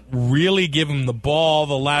don't really give him the ball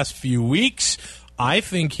the last few weeks. I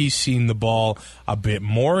think he's seen the ball a bit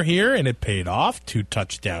more here, and it paid off. 2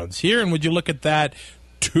 touchdowns here, and would you look at that?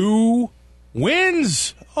 2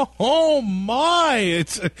 wins. Oh my!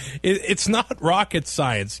 It's not rocket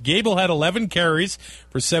science. Gable had 11 carries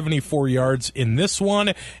for 74 yards in this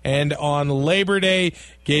one, and on Labor Day,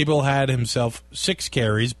 Gable had himself 6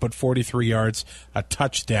 carries but 43 yards, a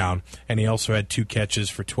touchdown, and he also had 2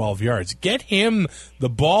 catches for 12 yards. Get him the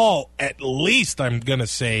ball at least, I'm going to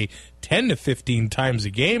say, 10 to 15 times a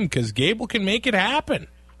game, because Gable can make it happen.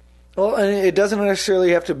 Well, and it doesn't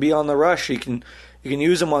necessarily have to be on the rush. You can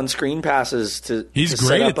use him on screen passes to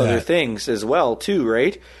set up other things as well, too,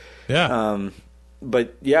 right? Yeah.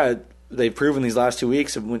 But yeah, they've proven these last 2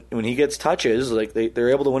 weeks when he gets touches, like they're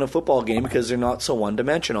able to win a football game because they're not so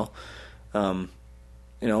one-dimensional.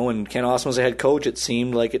 When Ken Austin was a head coach, it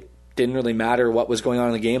seemed like it didn't really matter what was going on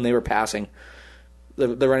in the game. They were passing.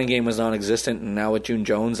 The running game was non-existent, and now with June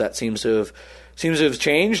Jones, that seems to have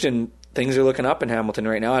changed, and things are looking up in Hamilton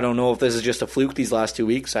right now. I don't know if this is just a fluke these last 2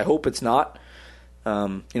 weeks. I hope it's not.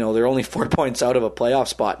 They're only 4 points out of a playoff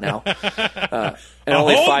spot now, and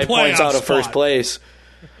only 5 points out of first place.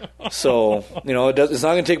 So, it's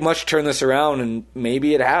not going to take much to turn this around, and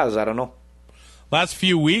maybe it has. I don't know. Last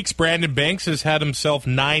few weeks, Brandon Banks has had himself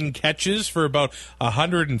 9 catches for about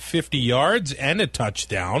 150 yards and a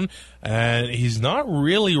touchdown, and he's not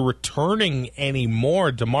really returning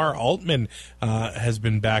anymore. DeMar Altman has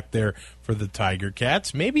been back there for the Tiger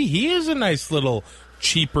Cats. Maybe he is a nice little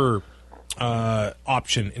cheaper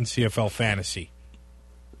option in CFL fantasy.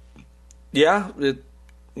 Yeah,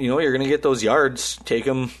 you're going to get those yards. Take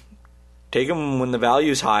them when the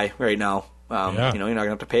value's high right now. You're not going to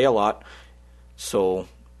have to pay a lot. So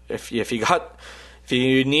if you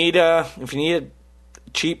need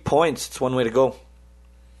cheap points, it's one way to go.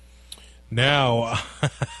 Now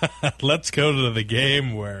let's go to the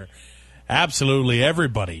game where absolutely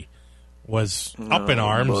everybody was up in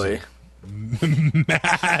arms,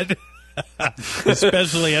 mad.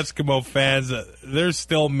 Especially Eskimo fans. They're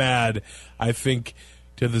still mad, I think,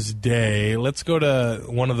 to this day. Let's go to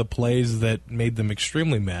one of the plays that made them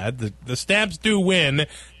extremely mad. The Stamps do win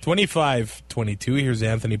 25-22. Here's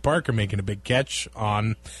Anthony Parker making a big catch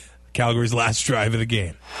on Calgary's last drive of the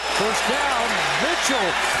game. First down,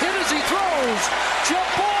 Mitchell hit as he throws.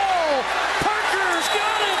 Jump ball. Parker's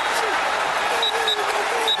got it.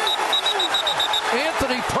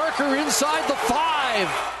 Anthony Parker inside the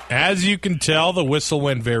 5. As you can tell, the whistle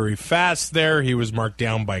went very fast there. He was marked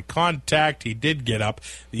down by contact. He did get up.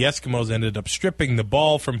 The Eskimos ended up stripping the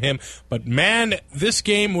ball from him. But, man, this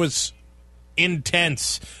game was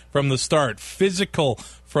intense from the start, physical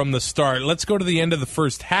from the start. Let's go to the end of the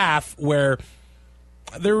first half where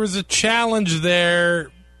there was a challenge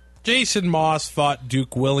there. Jason Moss thought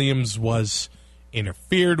Duke Williams was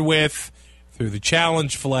interfered with, threw the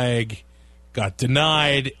challenge flag, got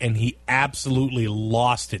denied, and he absolutely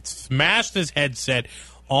lost it. Smashed his headset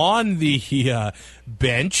on the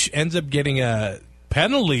bench, ends up getting a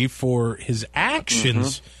penalty for his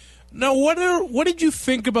actions. Now, what did you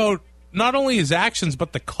think about not only his actions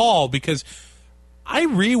but the call? Because I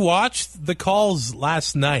rewatched the calls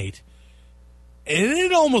last night, and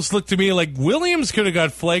it almost looked to me like Williams could have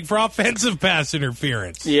got flagged for offensive pass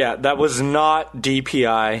interference. Yeah, that was not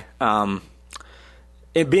DPI.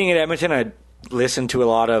 It being at Edmonton, I listened to a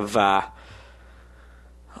lot of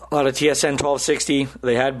TSN 1260.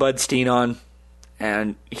 They had Bud Steen on,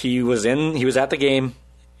 and he was at the game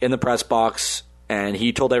in the press box, and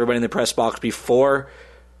he told everybody in the press box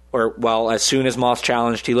as soon as Moss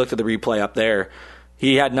challenged, he looked at the replay up there.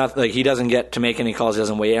 He had nothing. Like, he doesn't get to make any calls. He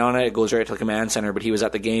doesn't weigh in on it. It goes right to the command center. But he was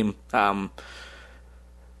at the game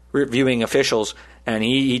reviewing officials, and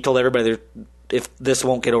he told everybody this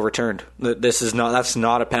won't get overturned. That's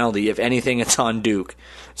not a penalty. If anything, it's on Duke.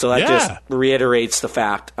 So that just reiterates the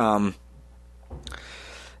fact. And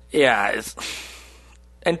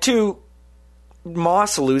two,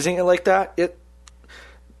 Moss losing it like that,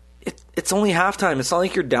 it's only halftime. It's not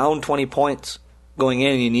like you're down 20 points going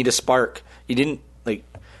in and you need a spark. You didn't,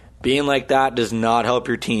 being like that does not help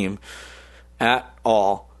your team at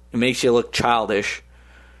all. It makes you look childish.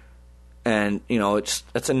 And,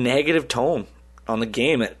 it's a negative tone on the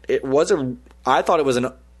game. I thought it was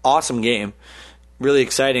an awesome game. Really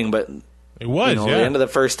exciting, but it was, the end of the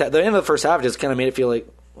first half just kind of made it feel like,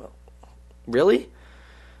 well, really?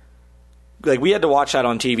 We had to watch that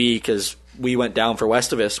on TV because we went down for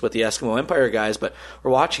Westivus with the Eskimo Empire guys, but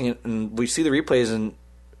we're watching it and we see the replays and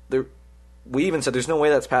we even said there's no way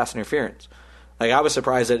that's pass interference. I was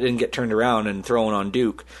surprised that it didn't get turned around and thrown on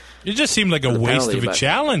Duke. It just seemed like a waste of a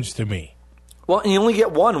challenge to me. Well, and you only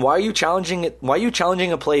get one. Why are you challenging it? Why are you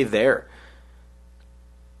challenging a play there?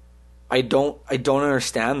 I don't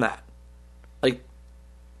understand that.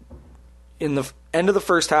 In the end of the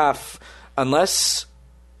first half, unless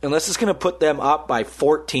it's going to put them up by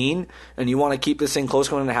 14 and you want to keep this thing close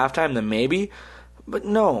going into halftime, then maybe. But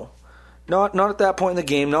no. Not at that point in the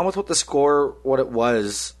game. Not with what the score, what it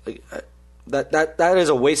was. That is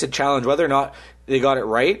a wasted challenge. Whether or not they got it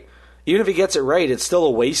right, even if he gets it right, it's still a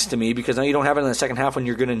waste to me because now you don't have it in the second half when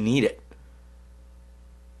you're going to need it.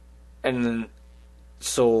 And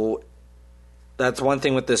so that's one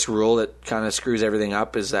thing with this rule that kind of screws everything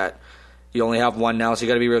up is that you only have one now, so you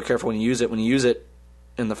got to be real careful when you use it. When you use it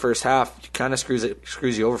in the first half, it kind of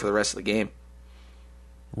screws you over for the rest of the game.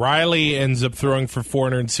 Riley ends up throwing for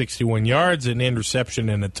 461 yards, an interception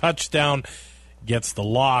and a touchdown. Gets the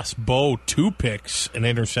loss. Bo, 2 picks, an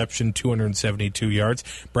interception, 272 yards.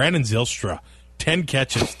 Brandon Zylstra, 10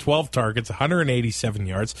 catches, 12 targets, 187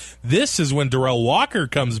 yards. This is when Darrell Walker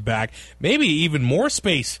comes back. Maybe even more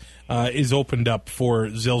space is opened up for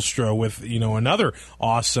Zylstra with another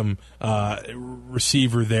awesome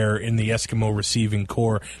receiver there in the Eskimo receiving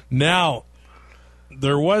core. Now,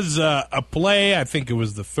 there was a play, I think it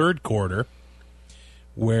was the third quarter,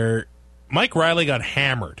 where Mike Riley got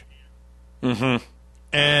hammered. Mm-hmm.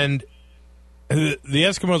 And the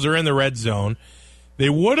Eskimos are in the red zone. They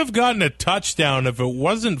would have gotten a touchdown if it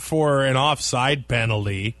wasn't for an offside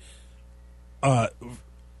penalty on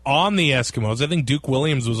the Eskimos. I think Duke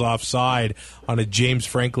Williams was offside on a James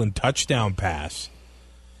Franklin touchdown pass.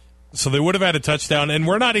 So they would have had a touchdown, and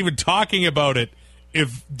we're not even talking about it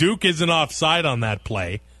if Duke isn't offside on that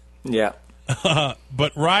play. Yeah.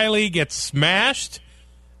 But Riley gets smashed.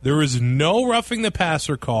 There is no roughing the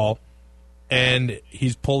passer call. And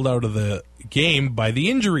he's pulled out of the game by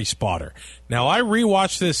the injury spotter. Now, I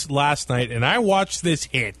rewatched this last night, and I watched this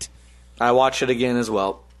hit. I watched it again as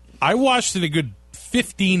well. I watched it a good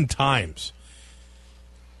 15 times.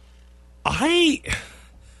 Part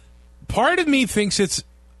of me thinks it's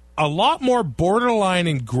a lot more borderline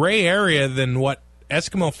and gray area than what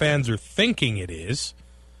Eskimo fans are thinking it is.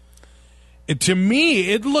 To me,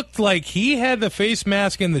 it looked like he had the face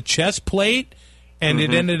mask in the chest plate, and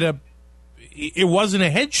it ended up... It wasn't a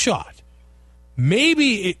headshot.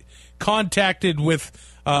 Maybe it contacted with,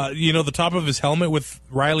 the top of his helmet with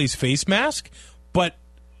Riley's face mask. But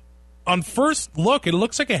on first look, it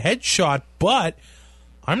looks like a headshot. But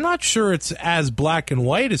I'm not sure it's as black and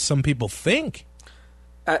white as some people think.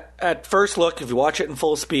 At first look, if you watch it in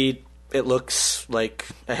full speed, it looks like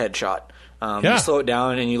a headshot. You slow it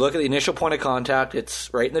down and you look at the initial point of contact.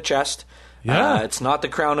 It's right in the chest. Yeah. It's not the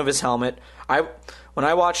crown of his helmet. When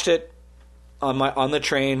I watched it, on the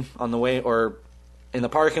train on the way or in the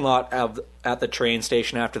parking lot at the train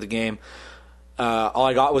station after the game, all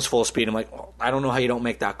I got was full speed. I'm like, I don't know how you don't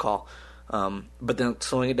make that call. But then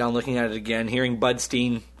slowing it down, looking at it again, hearing Bud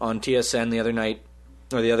Steen on TSN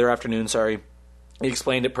the other afternoon, he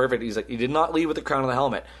explained it perfect. He's like, you did not lead with the crown of the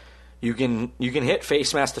helmet. You can hit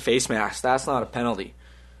face mask to face mask. That's not a penalty.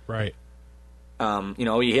 Right.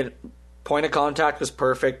 He hit point of contact was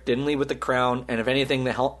perfect. Didn't lead with the crown, and if anything,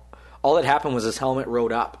 all that happened was his helmet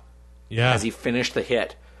rode up as he finished the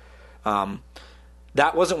hit.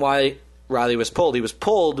 That wasn't why Riley was pulled. He was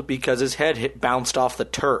pulled because his head bounced off the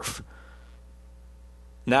turf.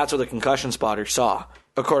 And that's what the concussion spotter saw,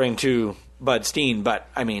 according to Bud Steen. But,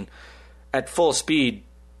 at full speed,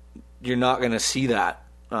 you're not going to see that.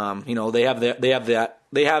 They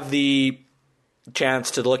have the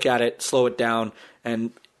chance to look at it, slow it down,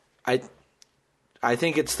 and I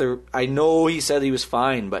think I know he said he was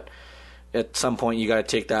fine, but at some point you got to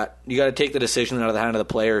take that. You got to take the decision out of the hand of the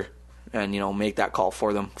player, and make that call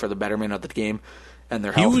for them for the betterment of the game and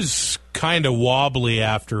their health. He was kind of wobbly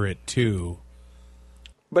after it too.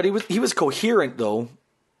 But he was coherent though.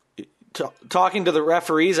 Talking to the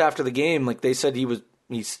referees after the game, like they said, he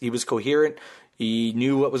was coherent. He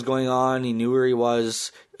knew what was going on. He knew where he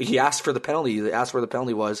was. He asked for the penalty. They asked where the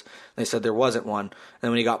penalty was. They said there wasn't one. And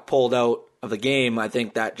then when he got pulled out of the game, I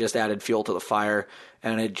think that just added fuel to the fire,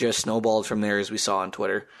 and it just snowballed from there, as we saw on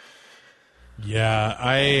Twitter. Yeah,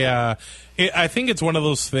 I think it's one of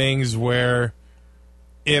those things where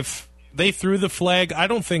if they threw the flag, I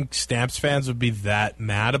don't think Stamps fans would be that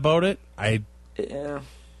mad about it. That's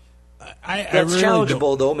really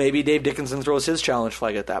challengeable, though. Maybe Dave Dickinson throws his challenge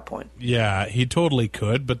flag at that point. Yeah, he totally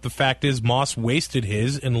could, but the fact is Moss wasted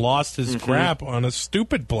his and lost his crap on a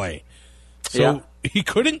stupid play. So he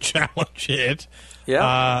couldn't challenge it.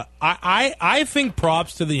 Yeah. I think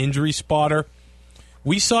props to the injury spotter.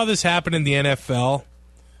 We saw this happen in the NFL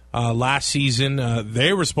last season.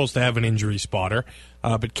 They were supposed to have an injury spotter,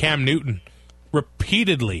 but Cam Newton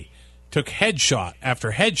repeatedly took headshot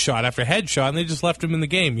after headshot after headshot, and they just left him in the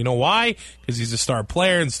game. You know why? Because he's a star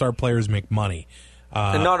player, and star players make money.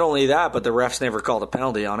 And not only that, but the refs never called a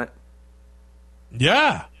penalty on it.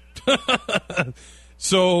 Yeah.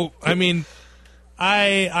 So, I mean,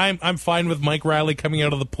 I'm fine with Mike Riley coming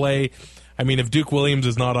out of the play. I mean, if Duke Williams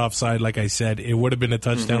is not offside, like I said, it would have been a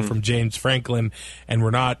touchdown from James Franklin, and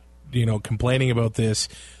we're not, complaining about this.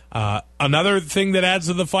 Another thing that adds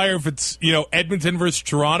to the fire, if it's, Edmonton versus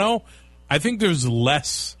Toronto, I think there's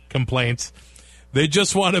less complaints. They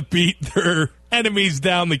just want to beat their enemies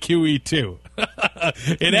down the QE2.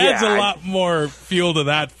 It adds a lot more fuel to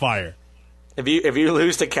that fire. If you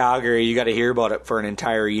lose to Calgary, you got to hear about it for an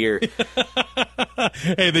entire year.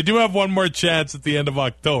 Hey, they do have one more chance at the end of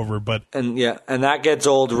October, but and that gets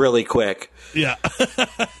old really quick. Yeah.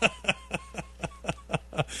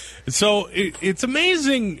 So it's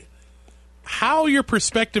amazing how your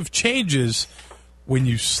perspective changes when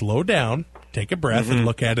you slow down, take a breath, and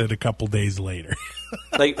look at it a couple days later.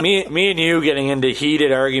 Like me and you getting into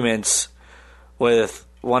heated arguments with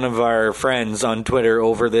one of our friends on Twitter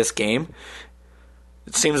over this game.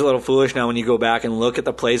 It seems a little foolish now when you go back and look at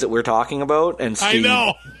the plays that we're talking about and see. I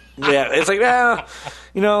know. Yeah, it's like,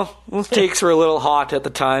 those takes were a little hot at the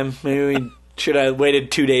time. Maybe we should have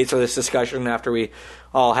waited 2 days for this discussion after we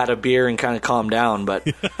all had a beer and kind of calmed down. But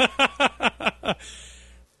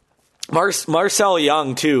Marcel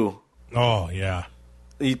Young, too. Oh, yeah.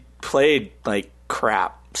 He played like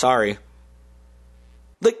crap. Sorry.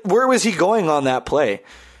 Like, where was he going on that play?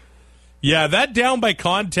 Yeah, that down by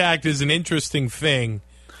contact is an interesting thing.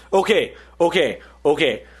 Okay.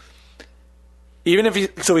 Even if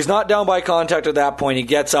he's not down by contact at that point, he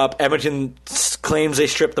gets up, Edmonton claims they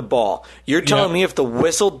stripped the ball. You're telling me if the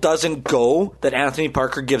whistle doesn't go, that Anthony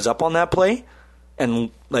Parker gives up on that play?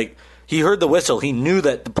 And, he heard the whistle. He knew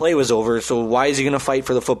that the play was over, so why is he going to fight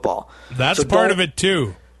for the football? That's part of it,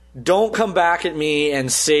 too. Don't come back at me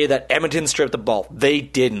and say that Edmonton stripped the ball. They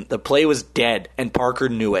didn't. The play was dead, and Parker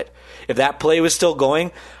knew it. If that play was still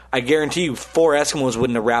going, I guarantee you 4 Eskimos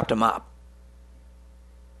wouldn't have wrapped him up.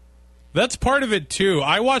 That's part of it, too.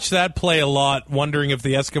 I watched that play a lot, wondering if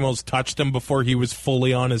the Eskimos touched him before he was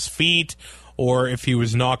fully on his feet, or if he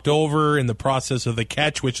was knocked over in the process of the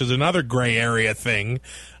catch, which is another gray area thing.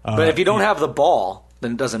 But if you don't have the ball,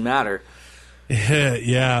 then it doesn't matter.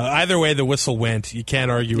 Yeah, either way the whistle went. You can't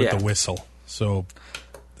argue with the whistle. So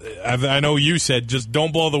I know you said just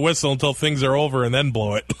don't blow the whistle until things are over and then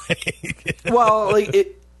blow it. Well,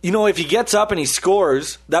 if he gets up and he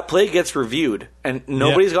scores, that play gets reviewed. And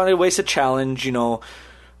nobody's going to waste a challenge. It's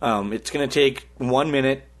going to take 1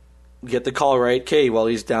 minute, get the call right. Okay, well,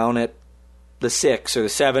 he's down at the 6 or the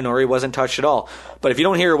 7 or he wasn't touched at all. But if you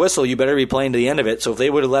don't hear a whistle, you better be playing to the end of it. So if they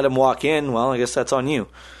would have let him walk in, well, I guess that's on you.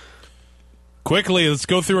 Quickly, let's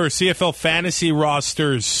go through our CFL fantasy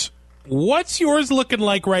rosters. What's yours looking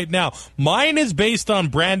like right now? Mine is based on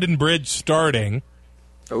Brandon Bridge starting.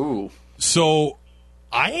 Ooh. So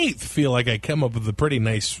I feel like I come up with a pretty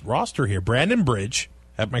nice roster here. Brandon Bridge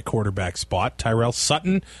at my quarterback spot. Tyrell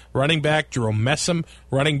Sutton, running back. Jerome Messam,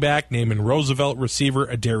 running back. Naaman Roosevelt, receiver.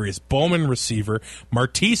 Adarius Bowman, receiver.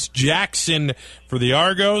 Martese Jackson for the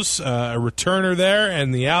Argos, a returner there.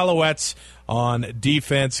 And the Alouettes on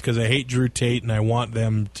defense because I hate Drew Tate and I want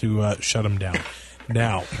them to shut him down.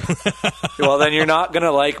 Now. Well, then you're not going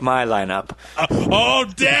to like my lineup. Oh,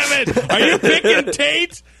 damn it. Are you picking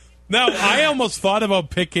Tate? No, I almost thought about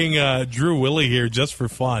picking Drew Willie here just for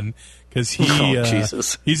fun because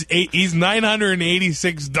Jesus. He's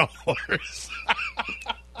 $986.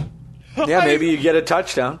 Yeah, maybe you get a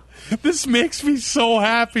touchdown. This makes me so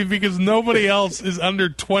happy because nobody else is under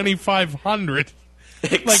 2,500.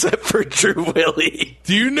 Except for Drew Willie.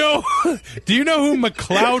 Do you know who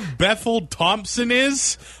McLeod Bethel Thompson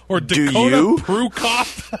is? Or Dakota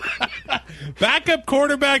Prukop? Backup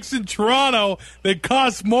quarterbacks in Toronto that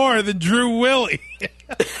cost more than Drew Willie.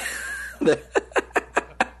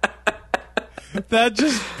 That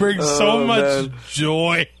just brings so much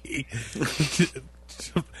joy.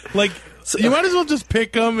 Like, you might as well just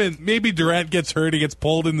pick him, and maybe Durant gets hurt, he gets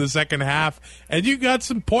pulled in the second half, and you got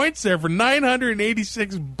some points there for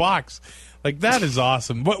 $986. Like, that is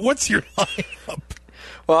awesome. What's your lineup?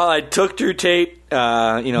 Well, I took Drew Tate,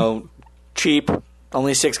 cheap,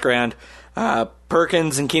 only $6,000.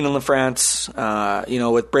 Perkins and Keenan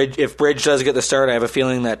LaFrance. With Bridge, if Bridge does get the start, I have a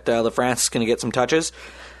feeling that LaFrance is going to get some touches.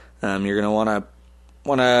 You're going to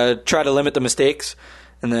want to try to limit the mistakes.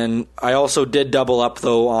 And then I also did double up,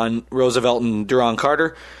 though, on Roosevelt and Duron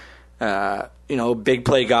Carter. Big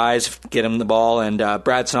play guys, get him the ball. And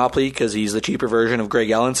Brad Snopley, because he's the cheaper version of Greg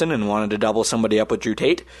Ellenson, and wanted to double somebody up with Drew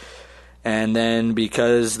Tate. And then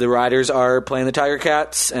because the Riders are playing the Tiger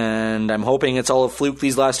Cats, and I'm hoping it's all a fluke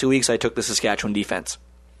these last 2 weeks, I took the Saskatchewan defense.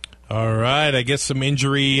 All right, I guess some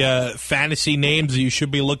injury fantasy names that you should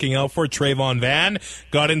be looking out for. Trayvon Van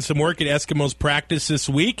got in some work at Eskimos practice this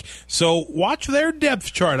week, so watch their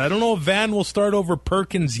depth chart. I don't know if Van will start over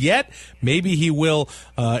Perkins yet. Maybe he will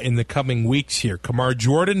in the coming weeks here. Kamar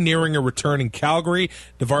Jordan nearing a return in Calgary.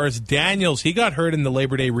 Tavares Daniels, he got hurt in the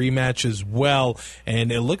Labor Day rematch as well,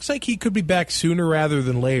 and it looks like he could be back sooner rather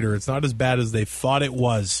than later. It's not as bad as they thought it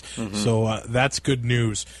was, so that's good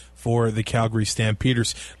news for the Calgary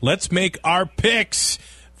Stampeders. Let's make our picks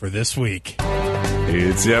for this week.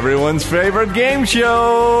 It's everyone's favorite game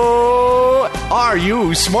show. Are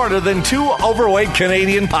you smarter than two overweight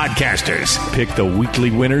Canadian podcasters? Pick the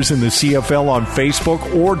weekly winners in the CFL on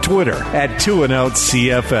Facebook or Twitter at 2 and Out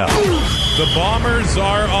CFL. The Bombers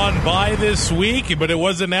are on bye this week, but it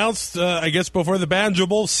was announced, I guess, before the Banjo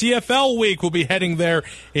Bowl. CFL week will be heading there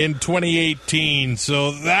in 2018.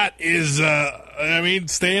 So that is,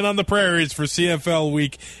 staying on the prairies for CFL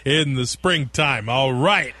week in the springtime. All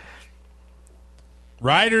right.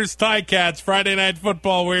 Riders, Ticats, Friday Night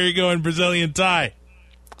Football. Where are you going, Brazilian Tie?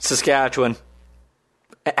 Saskatchewan.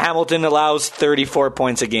 Hamilton allows 34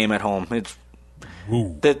 points a game at home.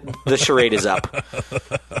 The charade is up.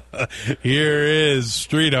 Here is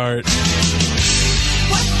Street Art.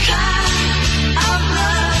 What kind of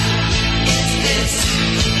love is this?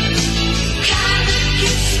 Kind that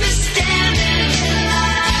keeps me standing in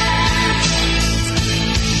line.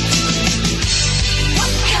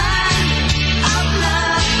 What kind of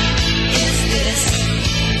love is this?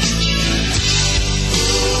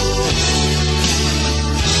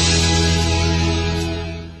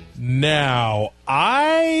 Now,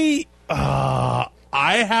 I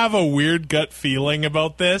have a weird gut feeling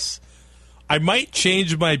about this. I might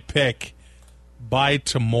change my pick by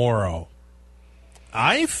tomorrow.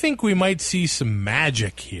 I think we might see some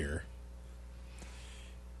magic here.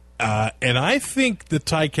 And I think the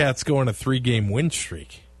Ticats go on a 3-game win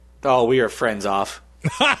streak. Oh, we are friends off.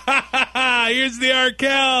 Here's the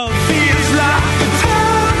Arkell. Feels like the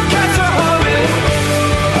Ticats are humming.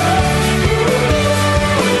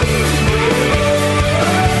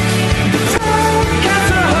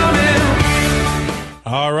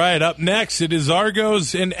 All right, up next, it is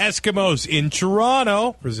Argos and Eskimos in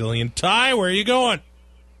Toronto. Brazilian Tie, where are you going?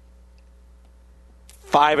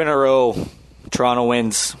 5 in a row. Toronto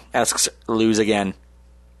wins. Esks lose again.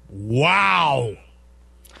 Wow.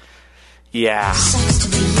 Yeah.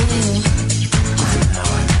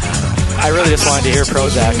 I really just wanted to hear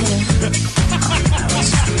Prozac.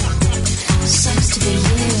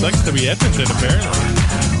 Sucks to be Edmonton, apparently.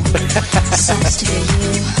 Sucks to be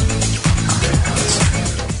you.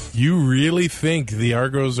 You really think the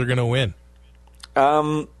Argos are going to win?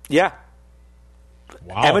 Yeah.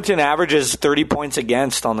 Wow. Edmonton averages 30 points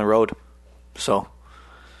against on the road. So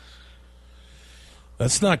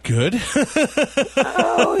that's not good.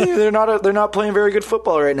 They're not playing very good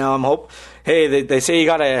football right now. They say you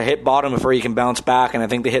got to hit bottom before you can bounce back, and I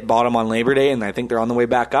think they hit bottom on Labor Day, and I think they're on the way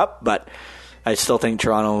back up, but I still think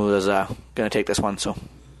Toronto is going to take this one. So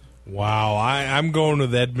wow, I'm going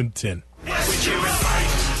with Edmonton.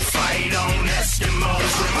 Fight on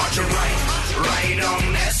Eskimos, we're marching right on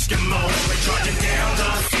Eskimos. We're charging down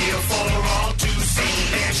the field for all to see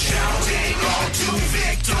and shouting all to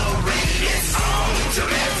victory. It's on to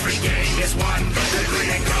every game is won. The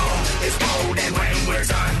green and gold is bold, and when we're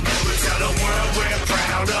done, we'll tell the world we're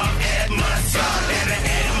proud of Edmonton and the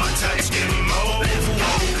Edmonton Eskimos.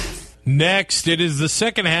 Next, it is the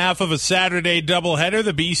second half of a Saturday doubleheader.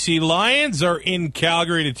 The BC Lions are in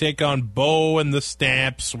Calgary to take on Bo and the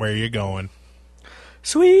Stamps. Where are you going?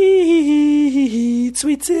 Sweet,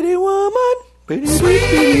 sweet city woman. Sweet city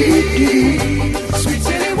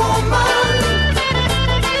woman.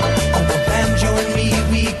 On the banjo and me,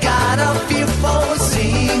 we got a feel for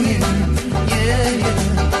singing. Yeah,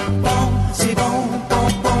 yeah. Bon, c'est bon,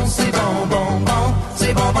 bon, bon, c'est bon, bon, bon,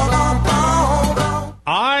 c'est bon, bon, bon, bon, bon.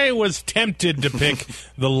 I was tempted to pick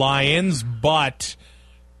the Lions, but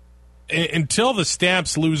until the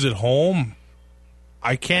Stamps lose at home,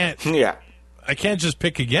 I can't. Yeah. I can't just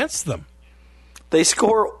pick against them. They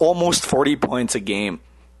score almost 40 points a game.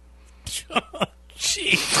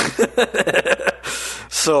 Jeez.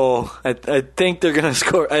 So I think they're going to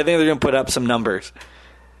score. I think they're going to put up some numbers.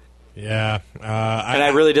 Yeah. And I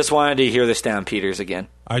really just wanted to hear the Stampeders again.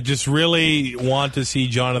 I just really want to see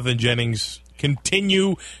Jonathan Jennings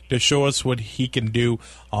continue to show us what he can do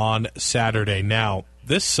on Saturday. Now,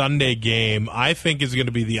 this Sunday game, I think, is going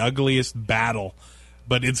to be the ugliest battle,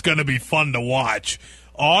 but it's going to be fun to watch.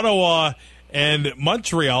 Ottawa and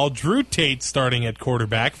Montreal. Drew Tate starting at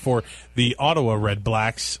quarterback for the Ottawa Red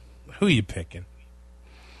Blacks. Who are you picking?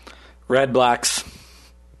 Red Blacks.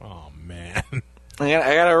 Oh, man. I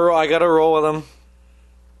gotta roll with them.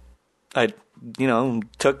 I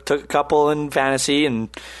took a couple in fantasy, and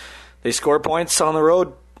they score points on the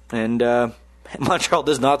road, and Montreal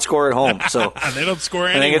does not score at home. So they don't score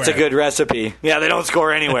anywhere. I think it's a good recipe. Yeah, they don't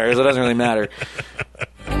score anywhere, so it doesn't really matter.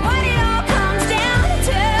 What it all comes down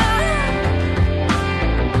to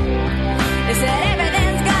is that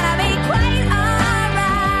everything's gonna be quite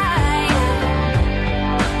alright.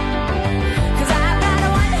 'Cause I've got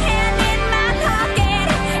one hand in my pocket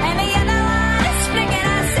and the other one is flicking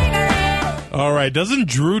a cigarette. All right, doesn't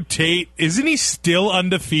Drew Tate, isn't he still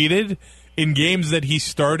undefeated in games that he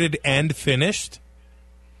started and finished?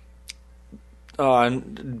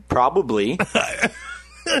 Probably.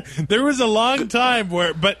 There was a long time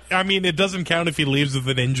where, but I mean, it doesn't count if he leaves with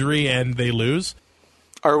an injury and they lose.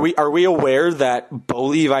 Are we aware that Bo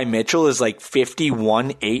Levi Mitchell is like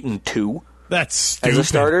 51-8-2? That's stupid. As a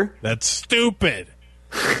starter? That's stupid.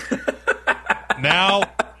 Now,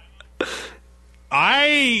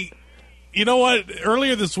 you know what?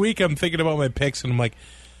 Earlier this week, I'm thinking about my picks, and I'm like,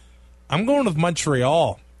 I'm going with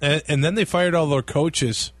Montreal. And then they fired all their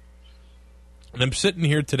coaches. And I'm sitting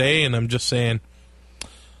here today, and I'm just saying,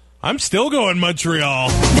 I'm still going Montreal.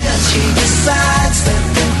 Then she decides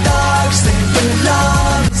that the dogs they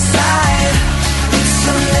belong inside. It's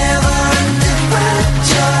a never-ending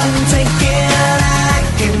question. Take it, I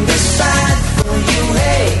can decide for you.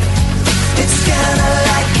 Hey, it's kinda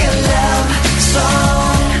like a love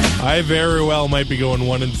song. I very well might be going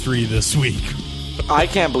 1-3 this week. I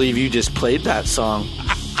can't believe you just played that song.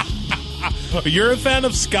 You're a fan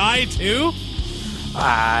of Sky, too?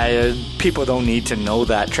 People don't need to know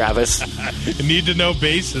that, Travis. You need to know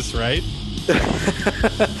basis, right?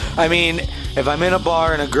 I mean, if I'm in a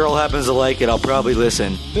bar and a girl happens to like it, I'll probably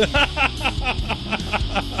listen.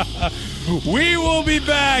 We will be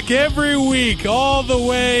back every week all the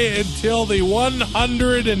way until the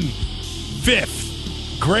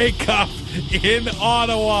 105th Grey Cup in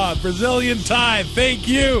Ottawa. Brazilian time. Thank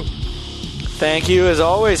you. Thank you, as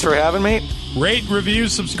always, for having me. Rate, review,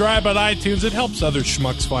 subscribe on iTunes. It helps other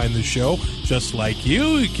schmucks find the show, just like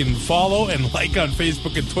you. You can follow and like on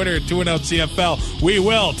Facebook and Twitter at 2&Out CFL. We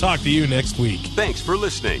will talk to you next week. Thanks for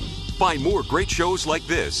listening. Find more great shows like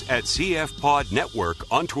this at CF Pod Network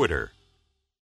on Twitter.